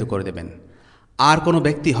নির্ধারিত করে দেবেন। আর কোনো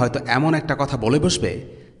ব্যক্তি হয়তো এমন একটা কথা বলে বসবে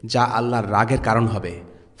যা আল্লাহর রাগের কারণ হবে,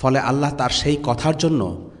 ফলে আল্লাহ তার সেই কথার জন্য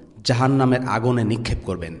জাহান্নামের আগুনে নিক্ষেপ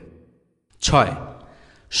করবেন। 6.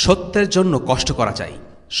 সত্যের জন্য কষ্ট করা চাই,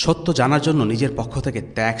 সত্য জানার জন্য নিজের পক্ষ থেকে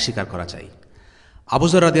ত্যাগ স্বীকার করা চাই। আবু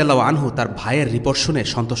যর রাদিয়াল্লাহু আনহু তার ভাইয়ের রিপোর্ট শুনে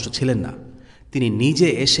সন্তুষ্ট ছিলেন না। তিনি নিজে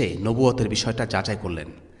এসে নবুয়তের বিষয়টা যাচাই করলেন।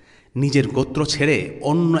 নিজের গোত্র ছেড়ে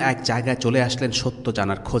অন্য এক জায়গায় চলে আসলেন সত্য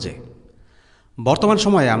জানার খোঁজে। বর্তমান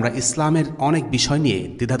সময়ে আমরা ইসলামের অনেক বিষয় নিয়ে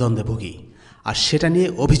দ্বিধাদ্বন্দ্বে ভুগি আর সেটা নিয়ে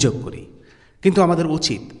অভিযোগ করি, কিন্তু আমাদের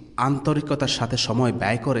উচিত আন্তরিকতার সাথে সময়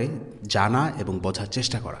ব্যয় করে জানা এবং বোঝার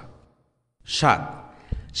চেষ্টা করা। 7.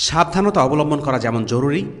 সাবধানতা অবলম্বন করা যেমন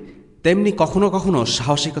জরুরি, তেমনি কখনো কখনো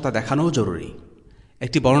সাহসিকতা দেখানোও জরুরি।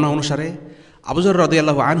 একটি বর্ণনা অনুসারে আবু যর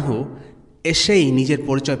রাদিয়াল্লাহু আনহু এসেই নিজের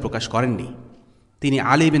পরিচয় প্রকাশ করেননি। তিনি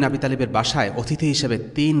আলী বিন আবি তালিবের বাসায় অতিথি হিসেবে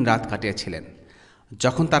 3 রাত কাটিয়েছিলেন।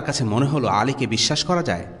 যখন তার কাছে মনে হলো আলীকে বিশ্বাস করা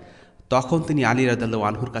যায়, তখন তিনি আলী রাদিয়াল্লাহু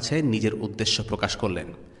আনহুর কাছে নিজের উদ্দেশ্য প্রকাশ করলেন।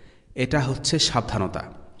 এটা হচ্ছে সাবধানতা।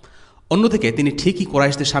 অন্যদিকে তিনি ঠিকই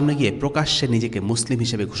কুরাইশদের সামনে গিয়ে প্রকাশ্যে নিজেকে মুসলিম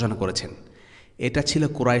হিসেবে ঘোষণা করেছেন। এটা ছিল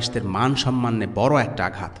কুরাইশদের মান সম্মানে বড় একটা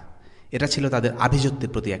আঘাত। এটা ছিল তাদের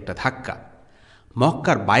আভিজাত্যের প্রতি একটা ধাক্কা।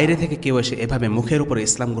 মক্কার বাইরে থেকে কেউ এসে এভাবে মুখের উপরে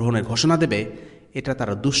ইসলাম গ্রহণের ঘোষণা দেবে, এটা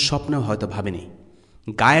তারা দুঃস্বপ্নেও হয়তো ভাবেনি।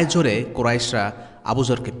 গায়ে জোরে কুরাইশরা আবু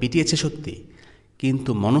যরকে পিটিয়েছে সত্যি,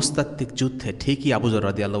 কিন্তু মনস্তাত্ত্বিক যুদ্ধে ঠিকই আবু যর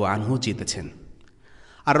রাদিয়াল্লাহু আনহু জিতেছেন।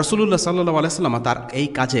 আর রাসূলুল্লাহ সাল্লাল্লাহু আলাইহি ওয়াসাল্লাম তার এই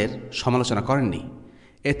কাজের সমালোচনা করেননি।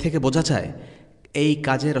 এর থেকে বোঝা যায় এই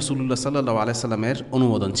কাজে রাসূলুল্লাহ সাল্লাল্লাহু আলাইহি ওয়াসাল্লামের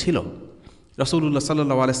অনুমোদন ছিল। রাসূলুল্লাহ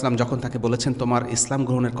সাল্লাল্লাহু আলাইহি ওয়াসাল্লাম যখন তাকে বলেছেন তোমার ইসলাম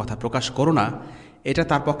গ্রহণের কথা প্রকাশ করো না, এটা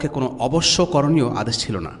তার পক্ষে কোনো অবশ্য করণীয় আদেশ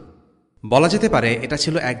ছিল না। বলা যেতে পারে এটা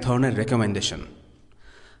ছিল এক ধরনের রেকমেন্ডেশন।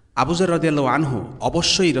 আবু যর রাদিয়াল্লাহু আনহু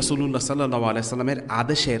অবশ্যই রাসূলুল্লাহ সাল্লাল্লাহু আলাইহি ওয়াসাল্লামের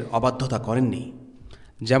আদেশের অবাধ্যতা করেননি।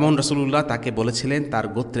 যেমন রাসূলুল্লাহ তাকে বলেছিলেন তার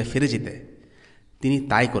গোত্রে ফিরে যেতে, তিনি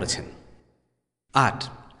তাই করেছেন। 8.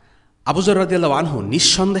 আবু যর রাদিয়াল্লাহু আনহু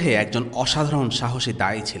নিঃসন্দেহে একজন অসাধারণ সাহসী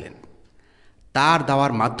দায়ী ছিলেন। তার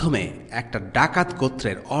দাওয়ার মাধ্যমে একটা ডাকাত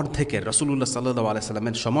গোত্রের অর্ধেকের রাসূলুল্লাহ সাল্লাল্লাহু আলাইহি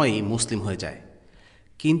ওয়াসাল্লামের সময়ই মুসলিম হয়ে যায়।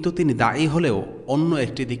 কিন্তু তিনি দায়ী হলেও অন্য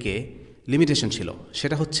একটি দিকে লিমিটেশন ছিল,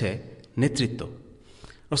 সেটা হচ্ছে নেতৃত্ব।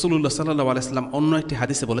 রাসূলুল্লাহ সাল্লাল্লাহু আলাইহি ওয়াসাল্লাম অন্য একটি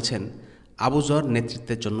হাদিসে বলেছেন আবু যর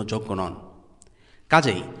নেতৃত্বের জন্য যোগ্য নন।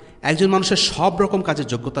 কাজেই একজন মানুষের সব রকম কাজের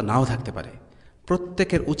যোগ্যতা নাও থাকতে পারে।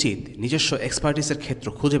 প্রত্যেকের উচিত নিজস্ব এক্সপার্টিসের ক্ষেত্র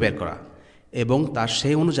খুঁজে বের করা এবং তার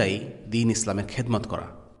সেই অনুযায়ী দ্বীন ইসলামের খেদমত করা।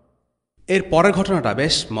 এর পরের ঘটনাটা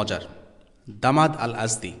বেশ মজার। দামাদ আল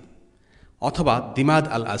আজদি অথবা দিমাদ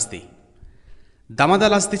আল আজদি। দামাদ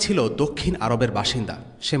আল আজদি ছিল দক্ষিণ আরবের বাসিন্দা।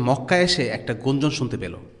 সে মক্কায় এসে একটা গুঞ্জন শুনতে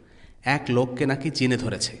পেল, এক লোককে নাকি জিনে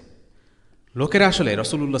ধরেছে। লোকেরা আসলে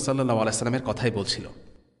রাসূলুল্লাহ সাল্লাল্লাহু আলাইহি ওয়াসাল্লামের কথাই বলছিল।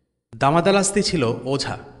 দামাদ আল আজদি ছিল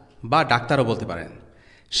ওঝা বা ডাক্তারও বলতে পারেন।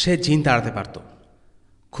 সে জিন তাড়াতে পারত।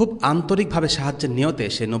 খুব আন্তরিকভাবে সাহায্যের নিয়তে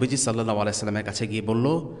সে নবীজি সাল্লাল্লাহু আলাইহি ওয়াসাল্লামের কাছে গিয়ে বলল,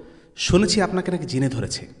 শুনেছি আপনাকে নাকি জিনে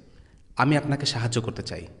ধরেছে, আমি আপনাকে সাহায্য করতে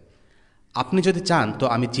চাই। আপনি যদি চান তো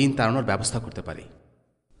আমি জিন তাড়ানোর ব্যবস্থা করতে পারি।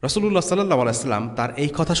 রাসূলুল্লাহ সাল্লাল্লাহু আলাইহি ওয়াসাল্লাম তার এই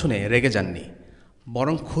কথা শুনে রেগে যাননি,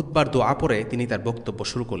 বরং খুতবার দোয়া পড়ে তিনি তার বক্তব্য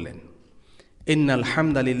শুরু করলেন। ইন্নাল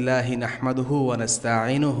হামদালিল্লাহি নাহমাদুহু ওয়া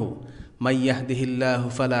নাস্তাঈনুহু মান ইয়াহদিহিল্লাহু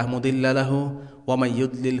ফালা মুদিল্লা লাহু ওয়া মান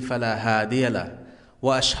ইউদ্লিল ফালা হাদিয়া লাহু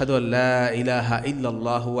ওয়া আশহাদু আল্লা ইলাহা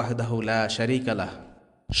ইল্লাল্লাহু ওয়াহদাহু লা শারীকা লাহু।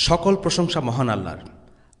 সকল প্রশংসা মহান আল্লাহর।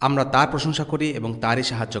 আমরা তার প্রশংসা করি এবং তারই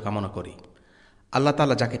সাহায্য কামনা করি। আল্লাহ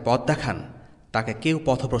তাআলা যাকে পথ দেখান তাকে কেউ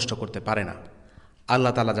পথভ্রষ্ট করতে পারে না।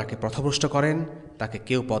 আল্লাহ তাআলা যাকে পথভ্রষ্ট করেন তাকে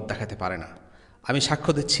কেউ পথ দেখাতে পারে না। আমি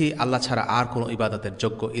সাক্ষ্য দিচ্ছি আল্লাহ ছাড়া আর কোনো ইবাদতের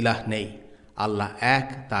যোগ্য ইলাহ নেই। আল্লাহ এক,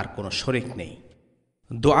 তার কোনো শরিক নেই।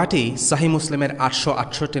 দোয়াটি সহিহ মুসলিমের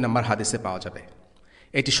 868 নম্বর হাদিসে পাওয়া যাবে।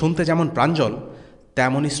 এটি শুনতে যেমন প্রাঞ্জল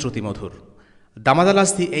তেমনই শ্রুতিমধুর। দামাদ আল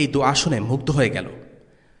আজদি এই দোয়া শুনে মুগ্ধ হয়ে গেল।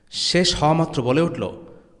 শেষ হওয়া মাত্র বলে উঠল,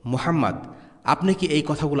 মুহাম্মদ, আপনি কি এই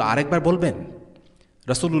কথাগুলো আরেকবার বলবেন?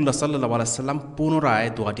 রাসূলুল্লাহ সাল্লাল্লাহু আলাইহি ওয়াসাল্লাম পুনরায়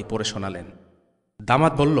দোয়াটি পড়ে শোনালেন।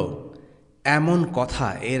 দামাদ বলল, এমন কথা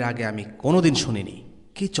এর আগে আমি কোনোদিন শুনিনি।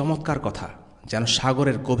 কি চমৎকার কথা, যেন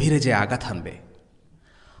সাগরের গভীরে যে আঘাত হানবে।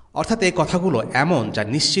 অর্থাৎ এই কথাগুলো এমন যা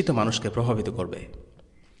নিশ্চিত মানুষকে প্রভাবিত করবে।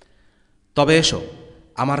 তবে এসো,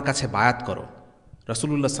 আমার কাছে বায়াত করো।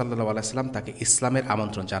 রাসূলুল্লাহ সাল্লাল্লাহু আলাইহি ওয়াসাল্লাম তাকে ইসলামের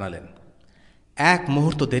আমন্ত্রণ জানালেন। এক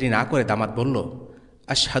মুহূর্ত দেরি না করে দামাদ বলল,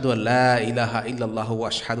 আশহাদু আল্লা ইলাহা ইল্লাল্লাহু ওয়া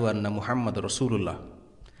আশহাদু আন্না মুহাম্মাদুর রাসূলুল্লাহ।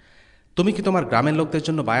 তুমি কি তোমার গ্রামের লোকদের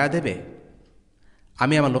জন্য বায়া দেবে?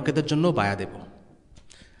 আমি আমার লোকেদের জন্য বায়া দেব।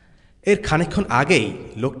 এর খানিকক্ষণ আগেই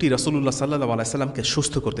লোকটি রাসূলুল্লাহ সাল্লাল্লাহু আলাইহি ওয়াসাল্লামকে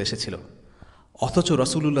সুস্থ করতে এসেছিল, অথচ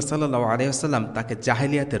রাসূলুল্লাহ সাল্লাল্লাহু আলাইহি ওয়াসাল্লাম তাকে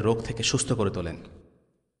জাহেলিয়াতের রোগ থেকে সুস্থ করে তোলেন।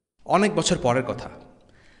 অনেক বছর পরের কথা,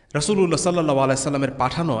 রাসূলুল্লাহ সাল্লাল্লাহু আলাইহি ওয়াসাল্লামের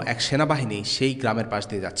পাঠানো এক সেনাবাহিনী সেই গ্রামের পাশ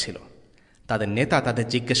দিয়ে যাচ্ছিল। তাদের নেতা তাদের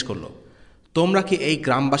জিজ্ঞেস করল, তোমরা কি এই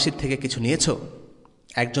গ্রামবাসীর থেকে কিছু নিয়েছ?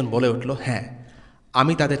 একজন বলে উঠল, হ্যাঁ,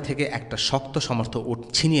 আমি তাদের থেকে একটা শক্ত সমর্থ উট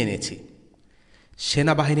ছিনিয়ে নিয়েছি।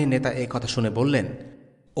 সেনাবাহিনীর নেতা এই কথা শুনে বললেন,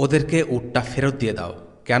 ওদেরকে উটটা ফেরত দিয়ে দাও,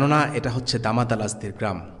 কেননা এটা হচ্ছে দামাদ আল আজদির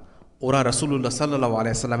গ্রাম। ওরা রাসূলুল্লাহ সাল্লাল্লাহু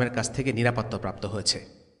আলাইহি ওয়াসাল্লামের কাছ থেকে নিরাপত্তা প্রাপ্ত হয়েছে।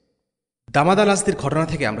 দামাদ আল আজদির ঘটনা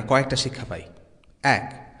থেকে আমরা কয়েকটা শিক্ষা পাই। 1.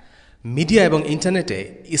 মিডিয়া এবং ইন্টারনেটে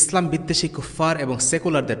ইসলাম বিদ্বেষী কুফফার এবং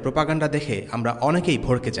সেকুলারদের প্রোপাগান্ডা দেখে আমরা অনেকেই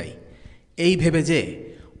ভড়কে যাই, এই ভেবে যে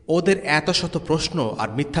ওদের এত শত প্রশ্ন আর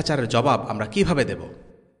মিথ্যাচারের জবাব আমরা কিভাবে দেব।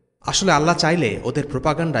 আসলে আল্লাহ চাইলে ওদের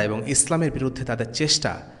প্রোপাগান্ডা এবং ইসলামের বিরুদ্ধে তাদের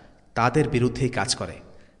চেষ্টা তাদের বিরুদ্ধেই কাজ করে,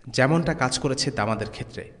 যেমনটা কাজ করেছে দামাদের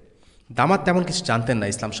ক্ষেত্রে। দামাদ তেমন কিছু জানতেন না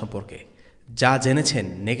ইসলাম সম্পর্কে, যা জেনেছেন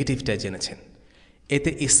নেগেটিভটাই জেনেছেন। এতে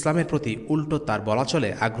ইসলামের প্রতি উল্টো তার বলা চলে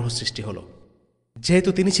আগ্রহ সৃষ্টি হলো। যেহেতু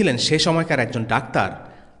তিনি ছিলেন সে সময়কার একজন ডাক্তার,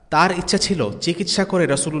 তার ইচ্ছা ছিল চিকিৎসা করে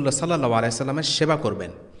রাসূলুল্লাহ সাল্লাল্লাহু আলাইহি সাল্লামের সেবা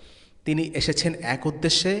করবেন। তিনি এসেছেন এক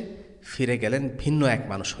উদ্দেশ্যে, ফিরে গেলেন ভিন্ন এক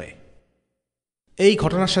মানুষ হয়ে। এই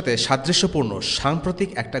ঘটনার সাথে সাদৃশ্যপূর্ণ সাম্প্রতিক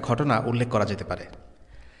একটা ঘটনা উল্লেখ করা যেতে পারে।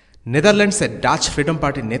 নেদারল্যান্ডসের ডাচ ফ্রিডম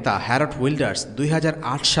পার্টির নেতা হ্যারল্ড উইল্ডার্স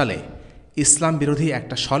 2008 সালে ইসলাম বিরোধী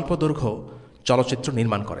একটা স্বল্পদৈর্ঘ্য চলচ্চিত্র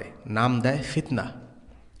নির্মাণ করে, নাম দেয় ফিতনা।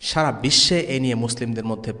 সারা বিশ্বে এ নিয়ে মুসলিমদের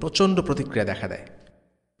মধ্যে প্রচণ্ড প্রতিক্রিয়া দেখা দেয়।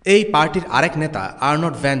 এই পার্টির আরেক নেতা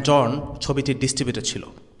আর্নল্ড ভ্যান ডর্ন ছবিটির ডিস্ট্রিবিউটর ছিল।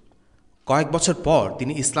 কয়েক বছর পর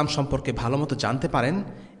তিনি ইসলাম সম্পর্কে ভালোমতো জানতে পারেন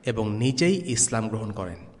এবং নিজেই ইসলাম গ্রহণ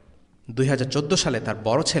করেন। 2014 সালে তার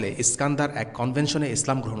বড় ছেলে ইস্কান্দার এক কনভেনশনে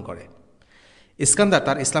ইসলাম গ্রহণ করে। ইস্কান্দার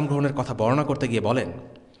তার ইসলাম গ্রহণের কথা বর্ণনা করতে গিয়ে বলেন,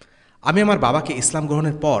 আমি আমার বাবাকে ইসলাম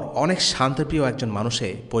গ্রহণের পর অনেক শান্তপ্রিয় একজন মানুষে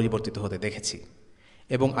পরিবর্তিত হতে দেখেছি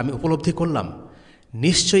এবং আমি উপলব্ধি করলাম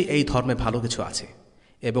নিশ্চয়ই এই ধর্মে ভালো কিছু আছে,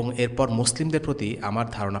 এবং এরপর মুসলিমদের প্রতি আমার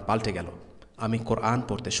ধারণা পাল্টে গেল। আমি কোরআন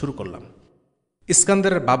পড়তে শুরু করলাম।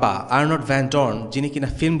 ইস্কান্দারের বাবা আর্নল্ড ভ্যান ডর্ন, যিনি কিনা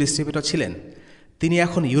ফিল্ম ডিস্ট্রিবিউটর ছিলেন, তিনি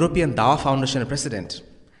এখন ইউরোপিয়ান দাওয়া ফাউন্ডেশনের প্রেসিডেন্ট।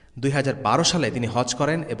 2012 সালে তিনি হজ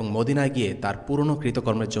করেন এবং মদিনায় গিয়ে তার পুরনো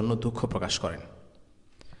কৃতকর্মের জন্য দুঃখ প্রকাশ করেন।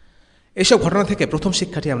 এসব ঘটনা থেকে প্রথম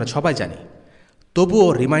শিক্ষাটি আমরা সবাই জানি, তবুও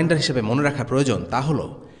রিমাইন্ডার হিসেবে মনে রাখা প্রয়োজন, তা হল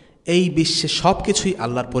এই বিশ্বে সব কিছুই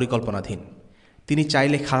আল্লাহর পরিকল্পনাধীন। তিনি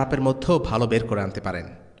চাইলে খারাপের মধ্যেও ভালো বের করে আনতে পারেন।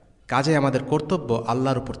 কাজে আমাদের কর্তব্য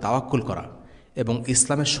আল্লাহর উপর তাওয়াক্কুল করা এবং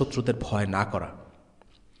ইসলামের শত্রুদের ভয় না করা।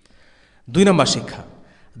 2 নম্বর শিক্ষা,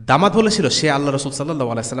 দামাদ বলেছিল সে আল্লাহ রাসূল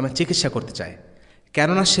সাল্লাল্লাহু আলাইহি সাল্লামের চিকিৎসা করতে চায়,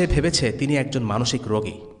 কেননা সে ভেবেছে তিনি একজন মানসিক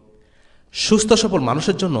রোগী। সুস্থ সবল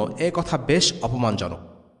মানুষের জন্য এ কথা বেশ অপমানজনক।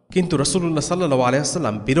 কিন্তু রাসূলুল্লাহ সাল্লাল্লাহু আলাইহি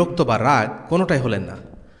ওয়াসাল্লাম বিরক্ত বা রাগ কোনোটাই হলেন না।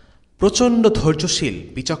 প্রচণ্ড ধৈর্যশীল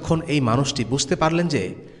বিচক্ষণ এই মানুষটি বুঝতে পারলেন যে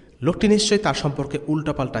লোকটি নিশ্চয়ই তার সম্পর্কে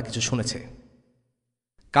উল্টাপাল্টা কিছু শুনেছে।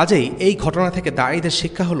 কাজেই এই ঘটনা থেকে দাঈদের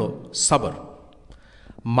শিক্ষা হল সবর।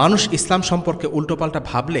 মানুষ ইসলাম সম্পর্কে উল্টোপাল্টা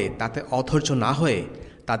ভাবলে তাতে অধৈর্য না হয়ে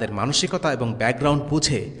তাদের মানসিকতা এবং ব্যাকগ্রাউন্ড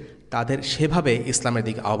বুঝে তাদের সেভাবে ইসলামের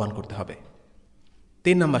দিকে আহ্বান করতে হবে।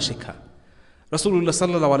 3 নম্বর শিক্ষা, রাসূলুল্লাহ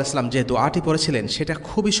সাল্লাল্লাহু আলাইহি ওয়াসাল্লাম যে দোয়াটি পড়েছিলেন সেটা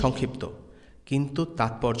খুবই সংক্ষিপ্ত কিন্তু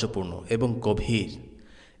তাৎপর্যপূর্ণ এবং গভীর।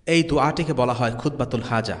 এই দোয়াটিকে বলা হয় খুতবাতুল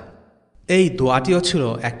হাজা। এই দোয়াটিও ছিল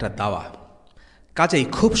একটা দাওয়া। কাজেই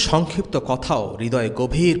খুব সংক্ষিপ্ত কথাও হৃদয়ে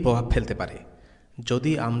গভীর প্রভাব ফেলতে পারে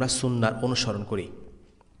যদি আমরা সুন্নাহর অনুসরণ করি।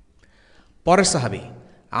 পরের সাহাবী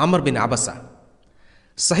আমর বিন আবাসা।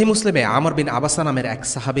 সহিহ মুসলিমে আমর বিন আবাসা নামের এক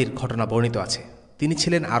সাহাবীর ঘটনা বর্ণিত আছে। তিনি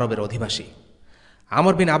ছিলেন আরবের অধিবাসী।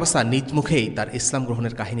 আমর বিন আবাসা নিজ মুখেই তার ইসলাম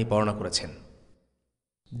গ্রহণের কাহিনী বর্ণনা করেছেন।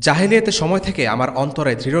 জাহেলিয়াতের সময় থেকে আমার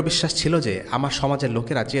অন্তরে দৃঢ় বিশ্বাস ছিল যে আমার সমাজের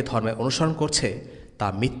লোকেরা যে ধর্মে অনুসরণ করছে তা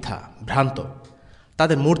মিথ্যা, ভ্রান্ত।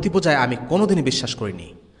 তাদের মূর্তি পূজায় আমি কোনোদিনই বিশ্বাস করিনি।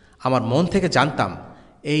 আমার মন থেকে জানতাম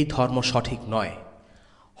এই ধর্ম সঠিক নয়।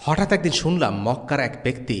 হঠাৎ একদিন শুনলাম মক্কার এক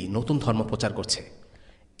ব্যক্তি নতুন ধর্ম প্রচার করছে।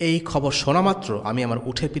 এই খবর শোনা মাত্র আমি আমার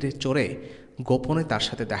উঠে পিঠে চড়ে গোপনে তার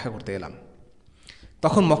সাথে দেখা করতে এলাম।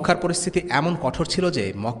 তখন মক্কার পরিস্থিতি এমন কঠোর ছিল যে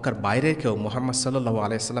মক্কার বাইরের কেউ মুহাম্মদ সাল্লাল্লাহু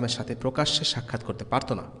আলাইহি সাল্লামের সাথে প্রকাশ্যে সাক্ষাৎ করতে পারত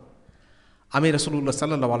না। আমি রাসূলুল্লাহ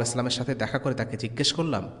সাল্লাল্লাহু আলাইহি সাল্লামের সাথে দেখা করে তাকে জিজ্ঞেস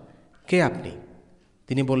করলাম, কে আপনি?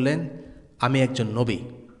 তিনি বললেন, আমি একজন নবী।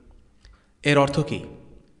 এর অর্থ কি?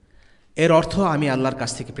 এর অর্থ আমি আল্লাহর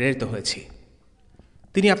কাছ থেকে প্রেরিত হয়েছি।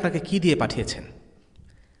 তিনি আপনাকে কি দিয়ে পাঠিয়েছেন?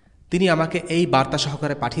 তিনি আমাকে এই বার্তা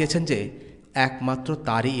সহকারে পাঠিয়েছেন যে একমাত্র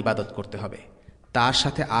তারই ইবাদত করতে হবে, তার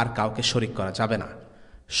সাথে আর কাউকে শরিক করা যাবে না,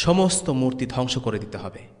 সমস্ত মূর্তি ধ্বংস করে দিতে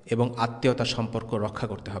হবে এবং আত্মীয়তার সম্পর্ক রক্ষা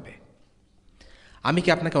করতে হবে। আমি কি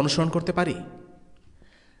আপনাকে অনুসরণ করতে পারি?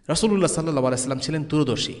 রাসূলুল্লাহ সাল্লাল্লাহু আলাইহি সাল্লাম ছিলেন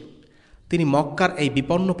দূরদর্শী। তিনি মক্কার এই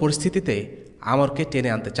বিপন্ন পরিস্থিতিতে আমরকে টেনে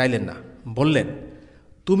আনতে চাইলেন না। বললেন,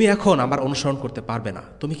 তুমি এখন আমার অনুসরণ করতে পারবে না।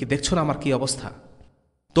 তুমি কি দেখছো না আমার কি অবস্থা?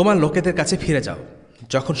 তোমার লোকেদের কাছে ফিরে যাও।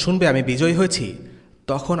 যখন শুনবে আমি বিজয়ী হয়েছি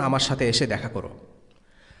তখন আমার সাথে এসে দেখা করো।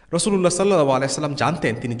 রাসূলুল্লাহ সাল্লাল্লাহু আলাইহি সাল্লাম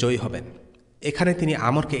জানতেন তিনি জয়ী হবেন। এখানে তিনি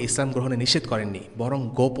আমরকে ইসলাম গ্রহণে নিষেধ করেননি, বরং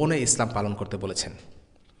গোপনে ইসলাম পালন করতে বলেছেন।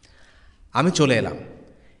 আমি চলে এলাম।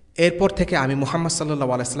 এরপর থেকে আমি মুহাম্মদ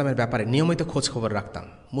সাল্লাল্লাহু আলাইহি সাল্লামের ব্যাপারে নিয়মিত খোঁজ খবর রাখতাম।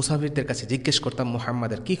 মুসাফিরদের কাছে জিজ্ঞেস করতাম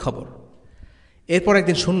মুহাম্মাদের কি খবর। এরপর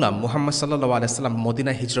একদিন শুনলাম মুহাম্মদ সাল্লাল্লাহু আলাইহি সাল্লাম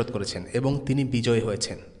মদিনায় হিজরত করেছেন এবং তিনি বিজয়ী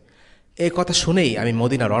হয়েছেন। এই কথা শুনেই আমি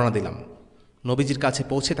মদিনা রওনা দিলাম। নবীজির কাছে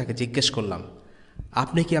পৌঁছে তাকে জিজ্ঞেস করলাম,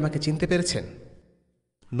 আপনি কি আমাকে চিনতে পেরেছেন?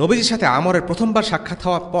 নবীজির সাথে আমরের প্রথমবার সাক্ষাৎ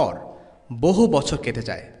হওয়ার পর বহু বছর কেটে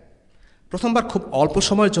যায়। প্রথমবার খুব অল্প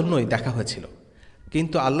সময়ের জন্যই দেখা হয়েছিল,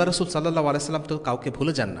 কিন্তু আল্লাহ রসুল সাল্লাল্লাহু আলাইহি ওয়াসাল্লাম তো কাউকে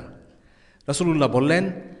ভুলে যান না। রসুলুল্লাহ বললেন,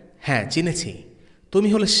 হ্যাঁ চিনেছি, তুমি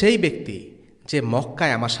হলে সেই ব্যক্তি যে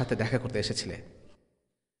মক্কায় আমার সাথে দেখা করতে এসেছিলে।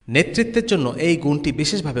 নেতৃত্বের জন্য এই গুণটি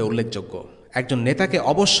বিশেষভাবে উল্লেখযোগ্য। একজন নেতাকে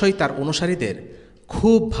অবশ্যই তার অনুসারীদের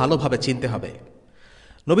খুব ভালোভাবে চিনতে হবে।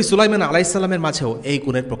 নবী সুলাইমান আলাইহিসসালামের মাঝেও এই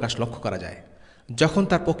গুণের প্রকাশ লক্ষ্য করা যায়। যখন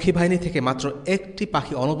তার পক্ষী বাহিনী থেকে মাত্র একটি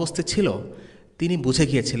পাখি অনুপস্থিত ছিল, তিনি বুঝে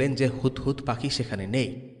গিয়েছিলেন যে হুদহুদ পাখি সেখানে নেই।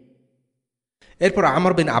 এরপর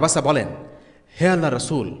আমর বিন আবাসা বলেন, হে আল্লাহ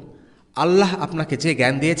রসুল, আল্লাহ আপনাকে যে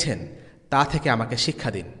জ্ঞান দিয়েছেন তা থেকে আমাকে শিক্ষা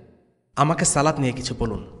দিন, আমাকে সালাত নিয়ে কিছু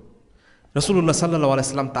বলুন। রসুলুল্লাহ সাল্লাল্লাহু আলাইহি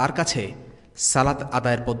ওয়াসাল্লাম তার কাছে সালাত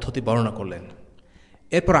আদায়ের পদ্ধতি বর্ণনা করলেন।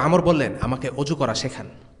 এরপর আমর বললেন, আমাকে অজু করা শেখান।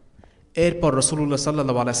 এরপর রসুলুল্লাহ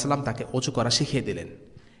সাল্লাল্লাহু আলাইহি ওয়াসাল্লাম তাকে অজু করা শিখিয়ে দিলেন।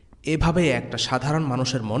 এভাবেই একটা সাধারণ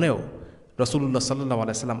মানুষের মনেও রসুলুল্লাহ সাল্লাল্লাহু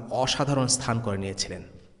আলাইহি ওয়াসাল্লাম অসাধারণ স্থান করে নিয়েছিলেন।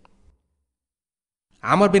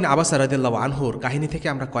 আমর বিন আবাসা রাদিয়াল্লাহু আনহুর কাহিনী থেকে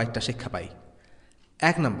আমরা কয়েকটা শিক্ষা পাই।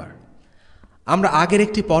 1 নম্বর, আমরা আগের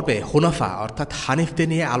একটি পর্বে হুনাফা অর্থাৎ হানিফদের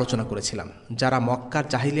নিয়ে আলোচনা করেছিলাম, যারা মক্কার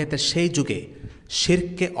জাহিলিয়াতের সেই যুগে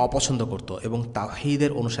শিরককে অপছন্দ করত এবং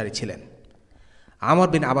তাওহীদের অনুসারী ছিলেন। আমর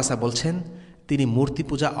বিন আবাসা বলছেন, তিনি মূর্তি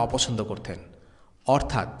পূজা অপছন্দ করতেন,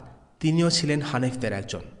 অর্থাৎ তিনিও ছিলেন হানিফদের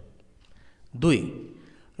একজন। 2,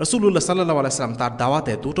 রসুলুল্লাহ সাল্লাল্লাহু আলাইহি ওয়াসাল্লাম তার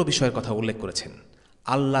দাওয়াতে দুটো বিষয়ের কথা উল্লেখ করেছেন,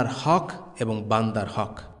 আল্লাহর হক এবং বান্দার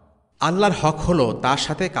হক। আল্লাহর হক হলো তার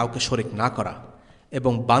সাথে কাউকে শরিক না করা,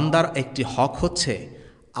 এবং বান্দার একটি হক হচ্ছে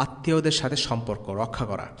আত্মীয়দের সাথে সম্পর্ক রক্ষা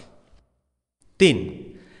করা। 3,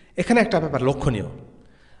 এখানে একটা ব্যাপার লক্ষণীয়।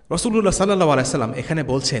 রসুলুল্লাহ সাল্লাল্লাহু আলাইহি ওয়াসাল্লাম এখানে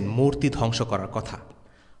বলছেন মূর্তি ধ্বংস করার কথা,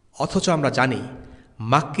 অথচ আমরা জানি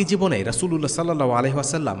মাক্কি জীবনে রসুলুল্লাহ সাল্লাল্লাহু আলাইহি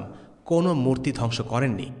ওয়াসাল্লাম কোনো মূর্তি ধ্বংস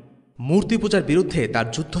করেননি। মূর্তি পূজার বিরুদ্ধে তার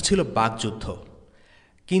যুদ্ধ ছিল বাকযুদ্ধ,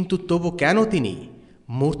 কিন্তু তবু কেন তিনি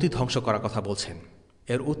মূর্তি ধ্বংস করার কথা বলছেন?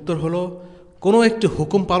 এর উত্তর হল, কোনো একটি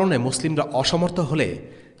হুকুম পালনে মুসলিমরা অসমর্থ হলে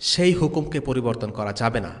সেই হুকুমকে পরিবর্তন করা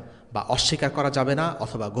যাবে না, বা অস্বীকার করা যাবে না,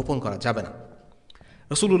 অথবা গোপন করা যাবে না।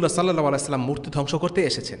 রসুলুল্লাহ সাল্লাল্লাহু আলাইহি ওয়াসাল্লাম মূর্তি ধ্বংস করতে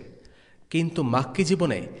এসেছেন, কিন্তু মাক্কি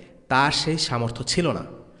জীবনে তার সেই সামর্থ্য ছিল না।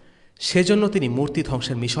 সেজন্য তিনি মূর্তি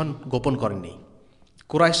ধ্বংসের মিশন গোপন করেননি।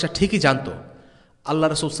 কুরাইশরা ঠিকই জানত, আল্লাহ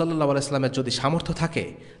রসুল সাল্লাল্লাহু আলাইহি ওয়াসাল্লামের যদি সামর্থ্য থাকে,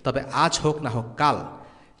 তবে আজ হোক না হোক কাল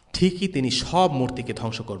ঠিকই তিনি সব মূর্তিকে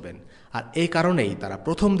ধ্বংস করবেন। আর এই কারণেই তারা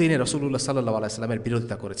প্রথম দিনে রসুলুল্লাহ সাল্লাল্লাহু আলাইহি ওয়াসাল্লামের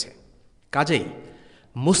বিরোধিতা করেছে। কাজেই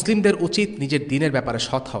মুসলিমদের উচিত নিজের দ্বীনের ব্যাপারে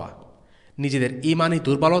সৎ হওয়া। নিজেদের ঈমানি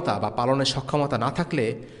দুর্বলতা বা পালনের সক্ষমতা না থাকলে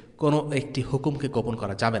কোনো একটি হুকুমকে গোপন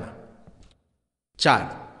করা যাবে না। 4,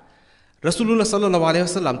 রসুলুল্লাহ সাল্লাল্লাহু আলাইহি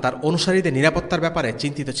ওয়াসাল্লাম তার অনুসারীদের নিরাপত্তার ব্যাপারে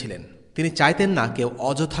চিন্তিত ছিলেন। তিনি চাইতেন না কেউ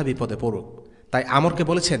অযথা বিপদে পড়ুক, তাই আমরকে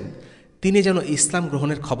বলেছেন তিনি যেন ইসলাম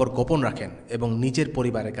গ্রহণের খবর গোপন রাখেন এবং নিজের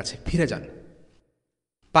পরিবারের কাছে ফিরে যান।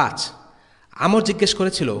 5, আমর জিজ্ঞেস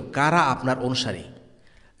করেছিল, কারা আপনার অনুসারী?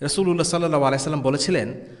 রসুলুল্লাহ সাল্লাল্লাহু আলাইহি ওয়াসাল্লাম বলেছিলেন,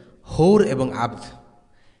 হুর এবং আবদ।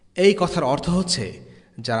 এই কথার অর্থ হচ্ছে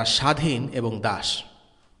যারা স্বাধীন এবং দাস।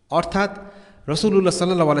 অর্থাৎ রসুলুল্লাহ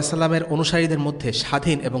সাল্লাল্লাহু আলাইহি ওয়াসাল্লামের অনুসারীদের মধ্যে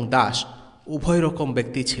স্বাধীন এবং দাস উভয় রকম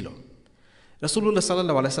ব্যক্তি ছিল। রসুলুল্লাহ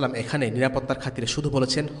সাল্লাল্লাহু আলাইহি ওয়াসাল্লাম এখানে নিরাপত্তার খাতিরে শুধু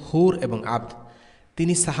বলেছেন হুর এবং আবদ।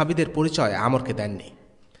 তিনি সাহাবীদের পরিচয় আমরকে দেননি।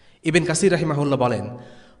 ইবনে কাসির রাহিমাহুল্লাহ বলেন,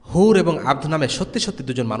 হুর এবং আবদ নামে সত্যি সত্যি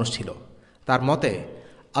দুজন মানুষ ছিল। তার মতে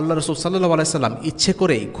আল্লাহ রসুল সাল্লাল্লাহু আলাইহি ওয়াসাল্লাম ইচ্ছে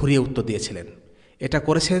করেই ঘুরিয়ে উত্তর দিয়েছিলেন। এটা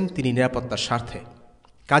করেছেন তিনি নিরাপত্তার স্বার্থে।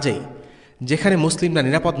 কাজেই যেখানে মুসলিমরা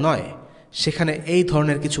নিরাপদ নয়, সেখানে এই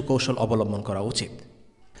ধরনের কিছু কৌশল অবলম্বন করা উচিত।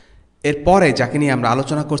 এরপরে যাকে নিয়ে আমরা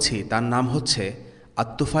আলোচনা করছি তার নাম হচ্ছে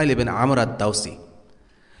আত-তুফাইল ইবনে আমর আদ-দাওসি।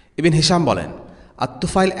 ইবনে হিশাম বলেন,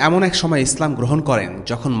 আত-তুফাইল এমন এক সময় ইসলাম গ্রহণ করেন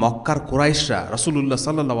যখন মক্কার কুরাইশরা রসুলুল্লাহ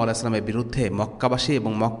সাল্লাল্লাহু আলাইহি ওয়াসাল্লামের বিরুদ্ধে মক্কাবাসী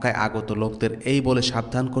এবং মক্কায় আগত লোকদের এই বলে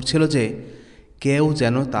সাবধান করছিল যে কেউ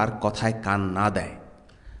যেন তার কথায় কান না দেয়।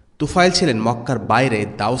 তুফাইল ছিলেন মক্কার বাইরে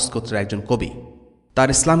দাউস গোত্রের একজন কবি। তার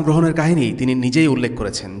ইসলাম গ্রহণের কাহিনী তিনি নিজেই উল্লেখ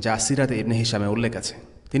করেছেন, যা সিরাতে ইবনে হিশামে উল্লেখ আছে।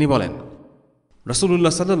 তিনি বলেন,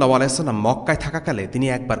 রসুলুল্লাহ সাল্লাল্লাহু আলাইহি ওয়াসাল্লাম মক্কায় থাকাকালে তিনি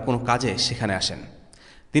একবার কোনো কাজে সেখানে আসেন।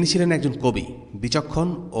 তিনি ছিলেন একজন কবি, বিচক্ষণ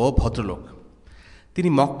ও ভদ্রলোক। তিনি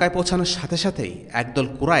মক্কায় পৌঁছানোর সাথে সাথেই একদল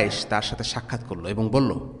কুরাইশ তার সাথে সাক্ষাৎ করল এবং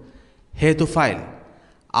বলল, হে তুফাইল,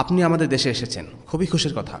 আপনি আমাদের দেশে এসেছেন, খুবই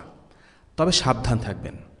খুশির কথা। তবে সাবধান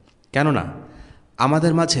থাকবেন, কেননা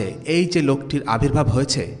আমাদের মাঝে এই যে লোকটির আবির্ভাব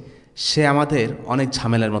হয়েছে, সে আমাদের অনেক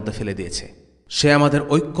ঝামেলার মধ্যে ফেলে দিয়েছে। সে আমাদের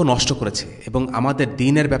ঐক্য নষ্ট করেছে এবং আমাদের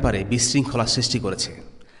দ্বীনের ব্যাপারে বিশৃঙ্খলা সৃষ্টি করেছে।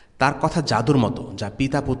 তার কথা জাদুর মতো, যা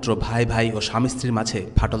পিতা পুত্র, ভাই ভাই ও স্বামী স্ত্রীর মাঝে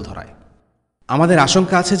ফাটল ধরায়। আমাদের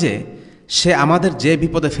আশঙ্কা আছে যে সে আমাদের যে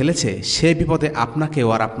বিপদে ফেলেছে সে বিপদে আপনাকেও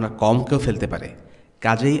আর আপনার কওমকেও ফেলতে পারে,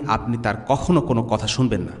 কাজেই আপনি তার কখনো কোনো কথা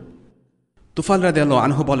শুনবেন না। তুফাল রাদিয়াল্লাহু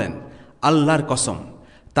আনহু বলেন, আল্লাহর কসম,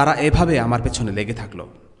 তারা এভাবে আমার পেছনে লেগে থাকল।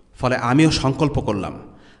 ফলে আমিও সংকল্প করলাম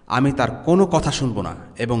আমি তার কোনো কথা শুনব না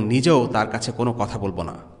এবং নিজেও তার কাছে কোনো কথা বলবো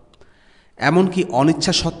না। এমনকি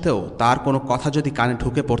অনিচ্ছা সত্ত্বেও তার কোনো কথা যদি কানে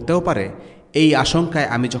ঢুকে পড়তেও পারে, এই আশঙ্কায়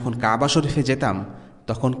আমি যখন কাবা শরীফে যেতাম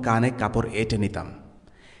তখন কানে কাপড় এঁটে নিতাম।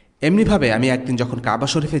 এমনিভাবে আমি একদিন যখন কাবা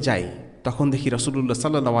শরীফে যাই তখন দেখি রাসূলুল্লাহ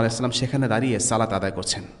সাল্লাল্লাহু আলাইহি ওয়াসাল্লাম সেখানে দাঁড়িয়ে সালাত আদায়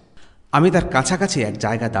করছেন। আমি তার কাছাকাছি এক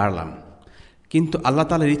জায়গায় দাঁড়ালাম, কিন্তু আল্লাহ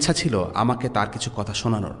তাআলার ইচ্ছা ছিল আমাকে তার কিছু কথা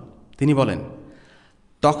শোনানোর। তিনি বলেন,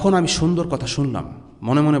 তখন আমি সুন্দর কথা শুনলাম,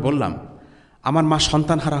 মনে মনে বললাম, আমার মা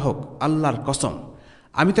সন্তানহারা হোক, আল্লাহর কসম,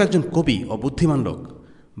 আমি তো একজন কবি ও বুদ্ধিমান লোক,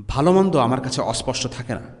 ভালো মন্দ আমার কাছে অস্পষ্ট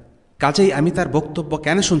থাকে না, কাজেই আমি তার বক্তব্য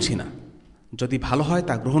কেন শুনছি না? যদি ভালো হয়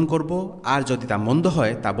তা গ্রহণ করব, আর যদি তা মন্দ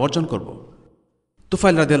হয় তা বর্জন করব।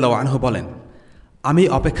 তুফাইল রাদিয়াল্লাহু আনহু বলেন, আমি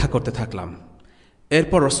অপেক্ষা করতে থাকলাম।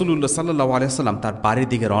 এরপর রাসূলুল্লাহ সাল্লাল্লাহু আলাইহি ওয়াসাল্লাম তার বাড়ির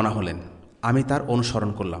দিকে রওনা হলেন। আমি তার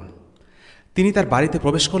অনুসরণ করলাম। তিনি তার বাড়িতে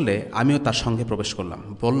প্রবেশ করলে আমিও তার সঙ্গে প্রবেশ করলাম।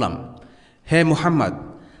 বললাম, হে মুহাম্মদ,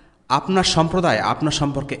 আপনার সম্প্রদায় আপনার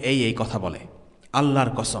সম্পর্কে এই কথা বলে।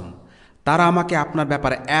 আল্লাহর কসম, তারা আমাকে আপনার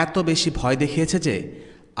ব্যাপারে এত বেশি ভয় দেখিয়েছে যে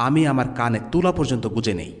আমি আমার কানে তুলা পর্যন্ত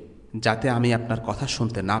গুজে নেই, যাতে আমি আপনার কথা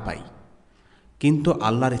শুনতে না পাই। কিন্তু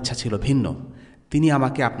আল্লাহর ইচ্ছা ছিল ভিন্ন। তিনি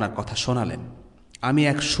আমাকে আপনার কথা শোনালেন। আমি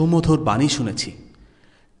এক সুমধুর বাণী শুনেছি।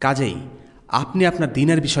 কাজেই আপনি আপনার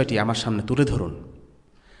দ্বীনের বিষয়টি আমার সামনে তুলে ধরুন।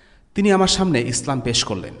 তিনি আমার সামনে ইসলাম পেশ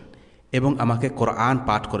করলেন এবং আমাকে কোরআন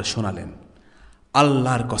পাঠ করে শোনালেন।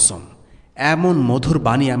 আল্লাহর কসম, এমন মধুর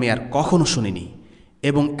বাণী আমি আর কখনো শুনিনি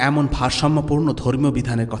এবং এমন ভারসাম্যপূর্ণ ধর্মীয়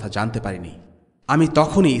বিধানের কথা জানতে পারিনি। আমি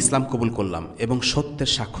তখনই ইসলাম কবুল করলাম এবং সত্যের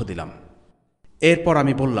সাক্ষ্য দিলাম। এরপর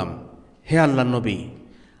আমি বললাম, হে আল্লাহর নবী,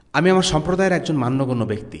 আমি আমার সম্প্রদায়ের একজন মান্যগণ্য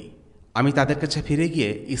ব্যক্তি। আমি তাদের কাছে ফিরে গিয়ে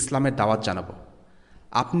ইসলামের দাওয়াত জানাব।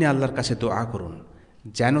 আপনি আল্লাহর কাছে দোয়া করুন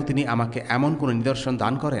যেন তিনি আমাকে এমন কোনো নিদর্শন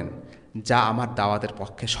দান করেন যা আমার দাওয়াতের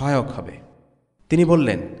পক্ষে সহায়ক হবে। তিনি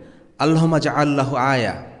বললেন, আল্লাহুম্মা জাআল্লাহু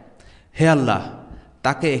আয়া, হে আল্লাহ,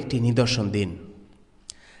 তাকে একটি নিদর্শন দিন।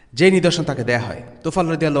 যে নিদর্শন তাকে দেয়া হয়। তুফাল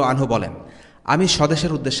রাদিয়াল্লাহু আনহু বলেন, আমি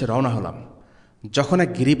স্বদেশের উদ্দেশ্যে রওনা হলাম। যখন এক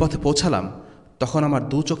গিরিপথে পৌঁছালাম তখন আমার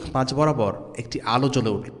দু চোখ মাঝ বরাবর একটি আলো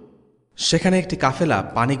জ্বলে উঠল। সেখানে একটি কাফেলা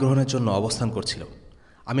পানি গ্রহণের জন্য অবস্থান করছিল।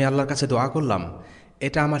 আমি আল্লাহর কাছে দোয়া করলাম,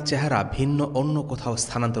 এটা আমার চেহারা ভিন্ন অন্য কোথাও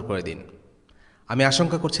স্থানান্তর করে দিন। আমি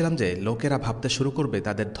আশঙ্কা করছিলাম যে লোকেরা ভাবতে শুরু করবে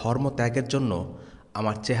তাদের ধর্ম ত্যাগের জন্য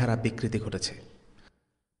আমার চেহারা বিকৃতি ঘটেছে।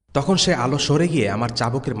 তখন সে আলো সরে গিয়ে আমার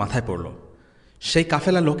চাবুকের মাথায় পড়ল। সেই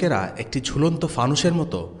কাফেলা লোকেরা একটি ঝুলন্ত ফানুসের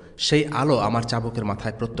মতো সেই আলো আমার চাবুকের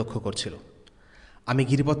মাথায় প্রত্যক্ষ করছিল। আমি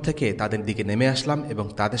গিরিপথ থেকে তাদের দিকে নেমে আসলাম এবং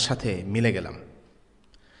তাদের সাথে মিলে গেলাম।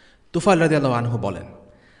 তুফাইল রাদিয়াল্লাহু আনহু বলেন,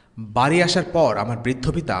 বাড়ি আসার পর আমার বৃদ্ধ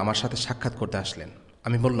পিতা আমার সাথে সাক্ষাৎ করতে আসলেন।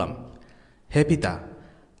 আমি বললাম, হে পিতা,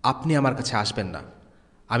 আপনি আমার কাছে আসবেন না।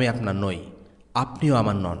 আমি আপনার নই, আপনিও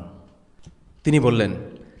আমার নন। তিনি বললেন,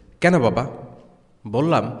 কেন বাবা?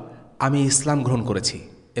 বললাম, আমি ইসলাম গ্রহণ করেছি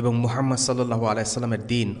এবং মুহাম্মদ সাল্লাল্লাহু আলাইহি ওয়াসাল্লামের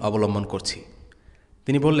দ্বীন অবলম্বন করছি।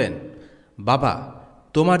 তিনি বললেন, বাবা,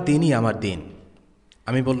 তোমার দ্বীনই আমার দ্বীন।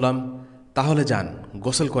 আমি বললাম, তাহলে যান,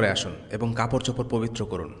 গোসল করে আসুন এবং কাপড় চোপড় পবিত্র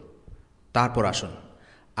করুন, তারপর আসুন,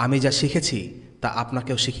 আমি যা শিখেছি তা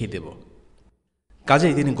আপনাকেও শিখিয়ে দেব।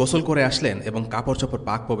 কাজেই তিনি গোসল করে আসলেন এবং কাপড় চোপড়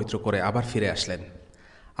পাক পবিত্র করে আবার ফিরে আসলেন।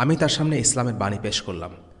 আমি তার সামনে ইসলামের বাণী পেশ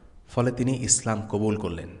করলাম, ফলে তিনি ইসলাম কবুল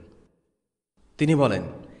করলেন। তিনি বলেন,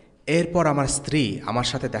 এরপর আমার স্ত্রী আমার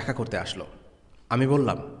সাথে দেখা করতে আসলো। আমি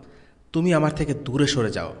বললাম, তুমি আমার থেকে দূরে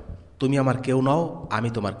সরে যাও, তুমি আমার কেউ নও, আমি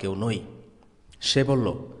তোমার কেউ নই। সে বলল,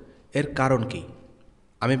 এর কারণ কি?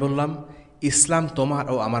 আমি বললাম, ইসলাম তোমার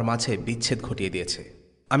ও আমার মাঝে বিচ্ছেদ ঘটিয়ে দিয়েছে।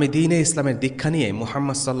 আমি দ্বীনে ইসলামের দীক্ষা নিয়ে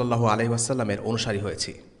মুহাম্মদ সাল্লাল্লাহু আলাইহি ওয়াসাল্লামের অনুসারী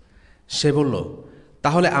হয়েছি। সে বলল,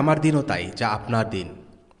 তাহলে আমার দ্বীনও তাই যা আপনার দ্বীন।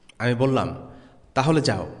 আমি বললাম, তাহলে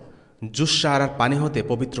যাও, জুসসারার পানি হতে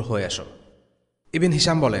পবিত্র হয়ে আসো। ইবন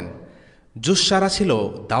হিশাম বলেন, জুসসারা ছিল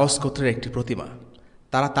দাওস গোত্রের একটি প্রতিমা।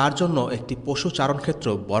 তারা তার জন্য একটি পশু চারণক্ষেত্র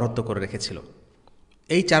বরাদ্দ করে রেখেছিল।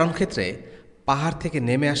 এই চারণক্ষেত্রে পাহাড় থেকে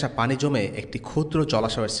নেমে আসা পানি জমে একটি ক্ষুদ্র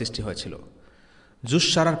জলাশয়ের সৃষ্টি হয়েছিল।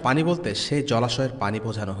 জুসসারার পানি বলতে সেই জলাশয়ের পানি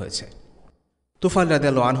বোঝানো হয়েছে। তুফাইল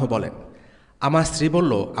রাদিয়াল্লাহু আনহু বলেন, আমার স্ত্রী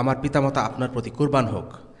বলল, আমার পিতামাতা আপনার প্রতি কুরবান হোক,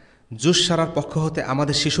 জুসসারার পক্ষ হতে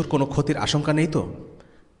আমাদের শিশুর কোনো ক্ষতির আশঙ্কা নেই তো?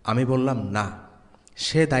 আমি বললাম, না,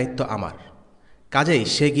 সে দায়িত্ব আমার। কাজেই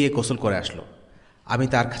সে গিয়ে গোসল করে আসলো। আমি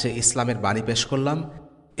তার কাছে ইসলামের বাণী পেশ করলাম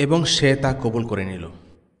এবং সে তা কবুল করে নিল।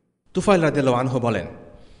 তুফাইল রাদিয়াল্লাহু আনহু বলেন,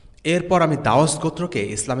 এরপর আমি দাওস গোত্রকে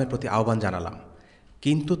ইসলামের প্রতি আহ্বান জানালাম।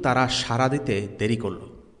 কিন্তু তারা সাড়া দিতে দেরি করল।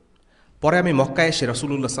 পরে আমি মক্কায় এসে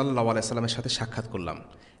রাসূলুল্লাহ সাল্লাল্লাহু আলাইহি সাল্লামের সাথে সাক্ষাৎ করলাম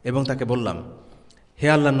এবং তাকে বললাম, হে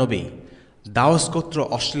আল্লাহর নবী, দাওস গোত্র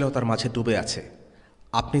অশ্লীলতার মাঝে ডুবে আছে,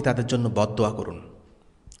 আপনি তাদের জন্য বদদোয়া করুন।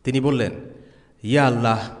 তিনি বললেন, ইয়া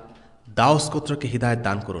আল্লাহ, দাওস গোত্রকে হিদায়াত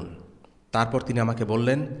দান করুন। তারপর তিনি আমাকে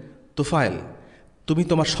বললেন, তুফাইল, তুমি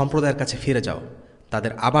তোমার সম্প্রদায়ের কাছে ফিরে যাও,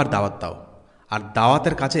 তাদের আবার দাওয়াত দাও, আর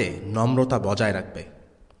দাওয়াতের কাজে নম্রতা বজায় রাখবে।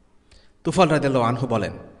 তুফাইল রাদিয়াল্লাহু আনহু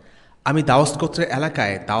বলেন, আমি দাওস গোত্রের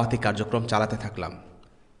এলাকায় দাওয়াতি কার্যক্রম চালাতে থাকলাম।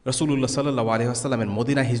 রাসূলুল্লাহ সাল্লাল্লাহু আলাইহি ওয়াসাল্লামের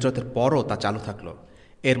মদিনা হিজরতের পরও তা চালু থাকলো।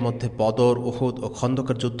 এর মধ্যে বদর, উহুদ ও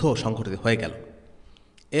খন্দকের যুদ্ধ সংঘটিত হয়ে গেল।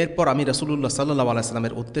 এরপর আমি রাসূলুল্লাহ সাল্লাল্লাহু আলাইহি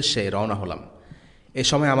ওয়াসাল্লামের উদ্দেশ্যে রওনা হলাম। এ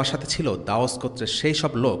সময় আমার সাথে ছিল দাওস গোত্রের সেই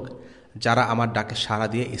সব লোক যারা আমার ডাকে সাড়া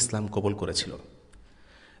দিয়ে ইসলাম কবুল করেছিল।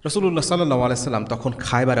 রাসূলুল্লাহ সাল্লাল্লাহু আলাইহি ওয়াসাল্লাম তখন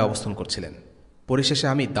খায়বারে অবস্থান করছিলেন। পরিশেষে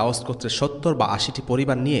আমি দাওস গোত্রের ৭০ বা ৮০টি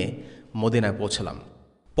পরিবার নিয়ে মদিনায় পৌঁছলাম।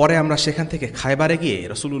 পরে আমরা সেখান থেকে খায়বারে গিয়ে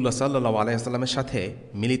রাসূলুল্লাহ সাল্লাল্লাহু আলাইহি ওয়াসাল্লামের সাথে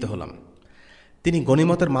মিলিত হলাম। তিনি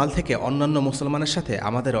গনিমতের মাল থেকে অন্যান্য মুসলমানের সাথে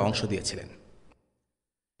আমাদেরও অংশ দিয়েছিলেন।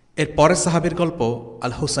 এর পরের সাহাবীর গল্প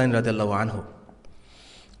আল হুসাইন রাদিয়াল্লাহু আনহু।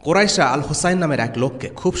 কুরাইশরা আল হুসাইন নামের এক লোককে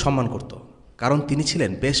খুব সম্মান করত, কারণ তিনি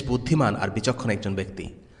ছিলেন বেশ বুদ্ধিমান আর বিচক্ষণ একজন ব্যক্তি।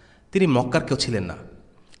 তিনি মক্কার কেউ ছিলেন না।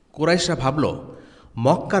 কুরাইশরা ভাবল,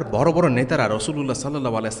 মক্কার বড় বড় নেতারা রাসূলুল্লাহ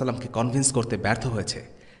সাল্লাল্লাহু আলাইহি ওয়াসাল্লামকে কনভিন্স করতে ব্যর্থ হয়েছে,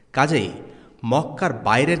 কাজেই মক্কার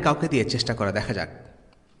বাইরের কাউকে দিয়ে চেষ্টা করে দেখা যাক।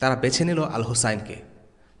 তারা বেছে নিল আল হুসাইনকে।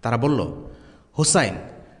 তারা বলল, হুসাইন,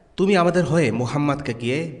 তুমি আমাদের হয়ে মুহাম্মাদকে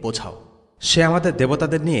গিয়ে বোঝাও, সে আমাদের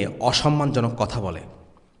দেবতাদের নিয়ে অসম্মানজনক কথা বলে।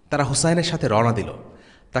 তারা হুসাইনের সাথে রওনা দিল,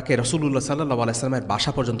 তাকে রাসূলুল্লাহ সাল্লাল্লাহু আলাইহি ওয়াসাল্লামের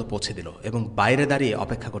বাসা পর্যন্ত পৌঁছে দিল এবং বাইরে দাঁড়িয়ে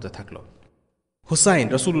অপেক্ষা করতে থাকল। হুসাইন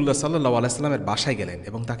রাসূলুল্লাহ সাল্লাল্লাহু আলাইহি ওয়াসাল্লামের বাসায় গেলেন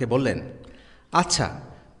এবং তাকে বললেন, আচ্ছা,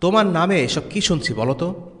 তোমার নামে এসব কি শুনছি বলো তো?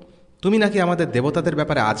 তুমি নাকি আমাদের দেবতাদের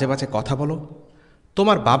ব্যাপারে আজে বাজে কথা বলো।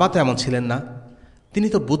 তোমার বাবা তো এমন ছিলেন না, তিনি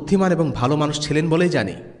তো বুদ্ধিমান এবং ভালো মানুষ ছিলেন বলেই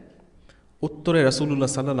জানি। উত্তরে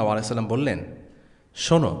রাসূলুল্লাহ সাল্লাল্লাহু আলাইহি ওয়াসাল্লাম বললেন,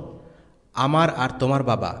 শোনো, আমার আর তোমার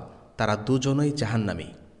বাবা তারা দুজনেই জাহান্নামী।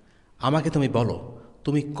 আমাকে তুমি বলো,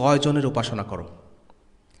 তুমি কয়জনের উপাসনা করো?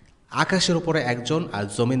 আকাশের উপরে একজন আর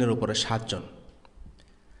জমিনের উপরে ৭ জন।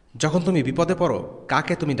 যখন তুমি বিপদে পড়ো,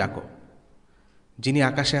 কাকে তুমি ডাকো? যিনি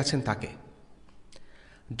আকাশে আছেন তাকে।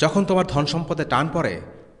 যখন তোমার ধন সম্পদে টান পড়ে,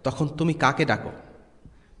 তখন তুমি কাকে ডাকো?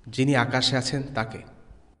 যিনি আকাশে আছেন তাকে।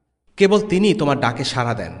 কেবল তিনি তোমার ডাকে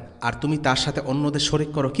সাড়া দেন, আর তুমি তার সাথে অন্যদের শরিক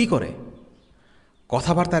করো কি করে?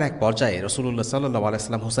 কথাবার্তার এক পর্যায়ে রাসূলুল্লাহ সাল্লাল্লাহু আলাইহি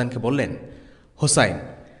ওয়াসাল্লাম হুসাইনকে বললেন, হুসাইন,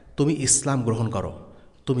 তুমি ইসলাম গ্রহণ করো,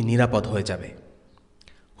 তুমি নিরাপদ হয়ে যাবে।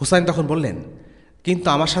 হুসাইন তখন বললেন, কিন্তু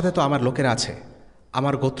আমার সাথে তো আমার লোকেরা আছে,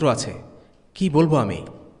 আমার গোত্র আছে, কি বলবো আমি?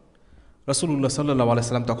 রাসূলুল্লাহ সাল্লাল্লাহু আলাইহি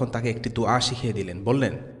ওয়াসাল্লাম তখন তাকে একটি দোয়া শিখিয়ে দিলেন।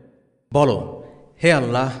 বললেন, বলো, হে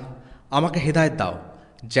আল্লাহ, আমাকে হেদায়েত দাও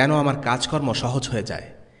যেন আমার কাজকর্ম সহজ হয়ে যায়,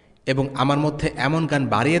 এবং আমার মধ্যে এমন জ্ঞান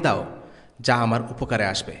বাড়িয়ে দাও যা আমার উপকারে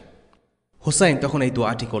আসবে। হুসাইন তখন এই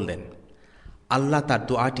দোয়াটি করলেন। আল্লাহ তার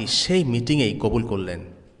দোয়াটি সেই মিটিংয়েই কবুল করলেন।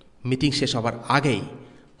 মিটিং শেষ হবার আগেই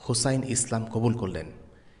হুসাইন ইসলাম কবুল করলেন।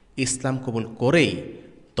 ইসলাম কবুল করেই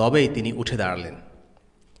তবেই তিনি উঠে দাঁড়ালেন।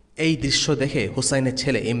 এই দৃশ্য দেখে হুসাইনের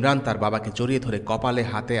ছেলে ইমরান তার বাবাকে জড়িয়ে ধরে কপালে,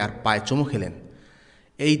 হাতে আর পায়ে চুমু খেলেন।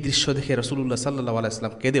 এই দৃশ্য দেখে রাসূলুল্লাহ সাল্লাল্লাহু আলাইহি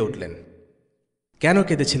ওয়াসাল্লাম কেঁদে উঠলেন। কেন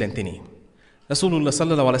কেঁদেছিলেন তিনি? রাসূলুল্লাহ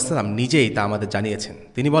সাল্লাল্লাহু আলাইহি ওয়াসাল্লাম নিজেই তা আমাদের জানিয়েছেন।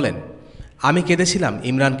 তিনি বলেন, আমি কেঁদেছিলাম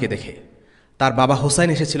ইমরানকে দেখে। তার বাবা হুসাইন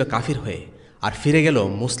এসেছিল কাফির হয়ে আর ফিরে গেল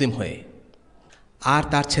মুসলিম হয়ে। আর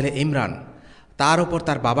তার ছেলে ইমরান, তার ওপর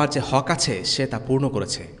তার বাবার যে হক আছে সে তা পূর্ণ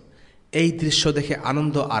করেছে। এই দৃশ্য দেখে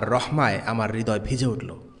আনন্দ আর রহমায় আমার হৃদয় ভিজে উঠল।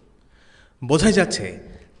 বোঝাই যাচ্ছে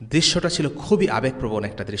দৃশ্যটা ছিল খুবই আবেগপ্রবণ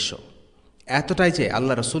একটা দৃশ্য, এতটাই যে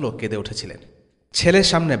আল্লাহ রাসূলও কেঁদে উঠেছিলেন। ছেলের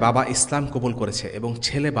সামনে বাবা ইসলাম কবুল করেছে এবং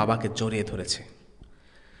ছেলে বাবাকে জড়িয়ে ধরেছে।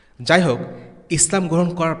 যাই হোক, ইসলাম গ্রহণ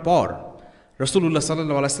করার পর রাসূলুল্লাহ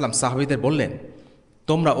সাল্লাল্লাহু আলাইহি ওয়াসাল্লাম সাহাবীদের বললেন,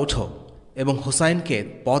 তোমরা ওঠো এবং হুসাইনকে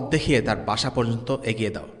পথ দেখিয়ে তার বাসা পর্যন্ত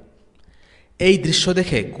এগিয়ে দাও। এই দৃশ্য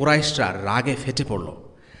দেখে কুরাইশরা রাগে ফেটে পড়ল।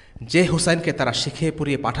 যে হুসাইনকে তারা শিখিয়ে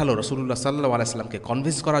পড়িয়ে পাঠালো রাসূলুল্লাহ সাল্লাল্লাহু আলাইহি ওয়াসাল্লামকে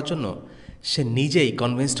কনভিন্স করার জন্য, সে নিজেই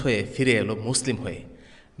কনভিন্সড হয়ে ফিরে এলো মুসলিম হয়ে।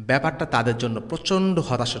 ব্যাপারটা তাদের জন্য প্রচণ্ড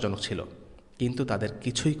হতাশাজনক ছিল, কিন্তু তাদের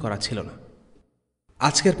কিছুই করা ছিল না।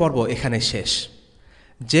 আজকের পর্ব এখানে শেষ।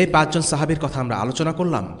 যে ৫ জন সাহাবীর কথা আমরা আলোচনা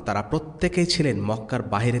করলাম, তারা প্রত্যেকেই ছিলেন মক্কার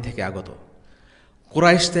বাইরে থেকে আগত।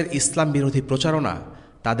 কুরাইশদের ইসলাম বিরোধী প্রচারণা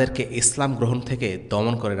তাদেরকে ইসলাম গ্রহণ থেকে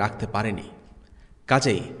দমন করে রাখতে পারেনি।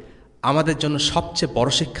 কাজেই আমাদের জন্য সবচেয়ে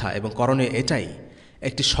বড় শিক্ষা এবং করণীয় এটাই,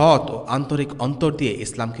 একটি সৎ ও আন্তরিক অন্তর দিয়ে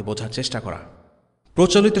ইসলামকে বোঝার চেষ্টা করা।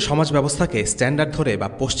 প্রচলিত সমাজ ব্যবস্থাকে স্ট্যান্ডার্ড ধরে বা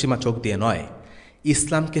পশ্চিমা চোখ দিয়ে নয়,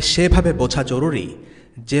 ইসলামকে সেভাবে বোঝা জরুরি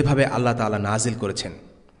যেভাবে আল্লাহ তাআলা নাজিল করেছেন।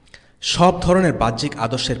 সব ধরনের বাহ্যিক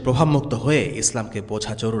আদর্শের প্রভাবমুক্ত হয়ে ইসলামকে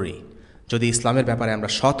বোঝা জরুরি। যদি ইসলামের ব্যাপারে আমরা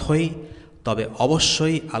সৎ হই, তবে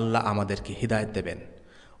অবশ্যই আল্লাহ আমাদেরকে হিদায়াত দেবেন।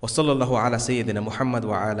 ওসল্লাল্লাহু আলা সাইয়্যিদিনা মুহাম্মদ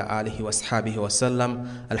ওয়া আলা আলিহি ওয়াসহাবিহি ওয়াসাল্লাম।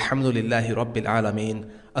 আলহামদুলিল্লাহি রাব্বিল আলামিন।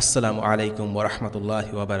 আসসালামু আলাইকুম ওয়া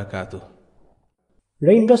রাহমাতুল্লাহি ওয়া বারাকাতুহু।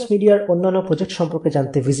 রেইনড্রপস মিডিয়ার অন্যান্য প্রজেক্ট সম্পর্কে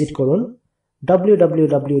জানতে ভিজিট করুন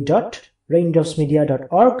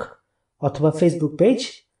www.raindropsmedia.org অথবা ফেসবুক পেজ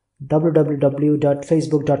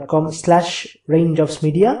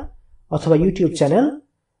www.facebook.com/raindropsmedia অথবা ইউটিউব চ্যানেল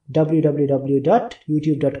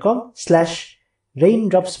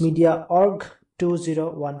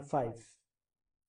www.youtube.com/raindropsmediaorg2015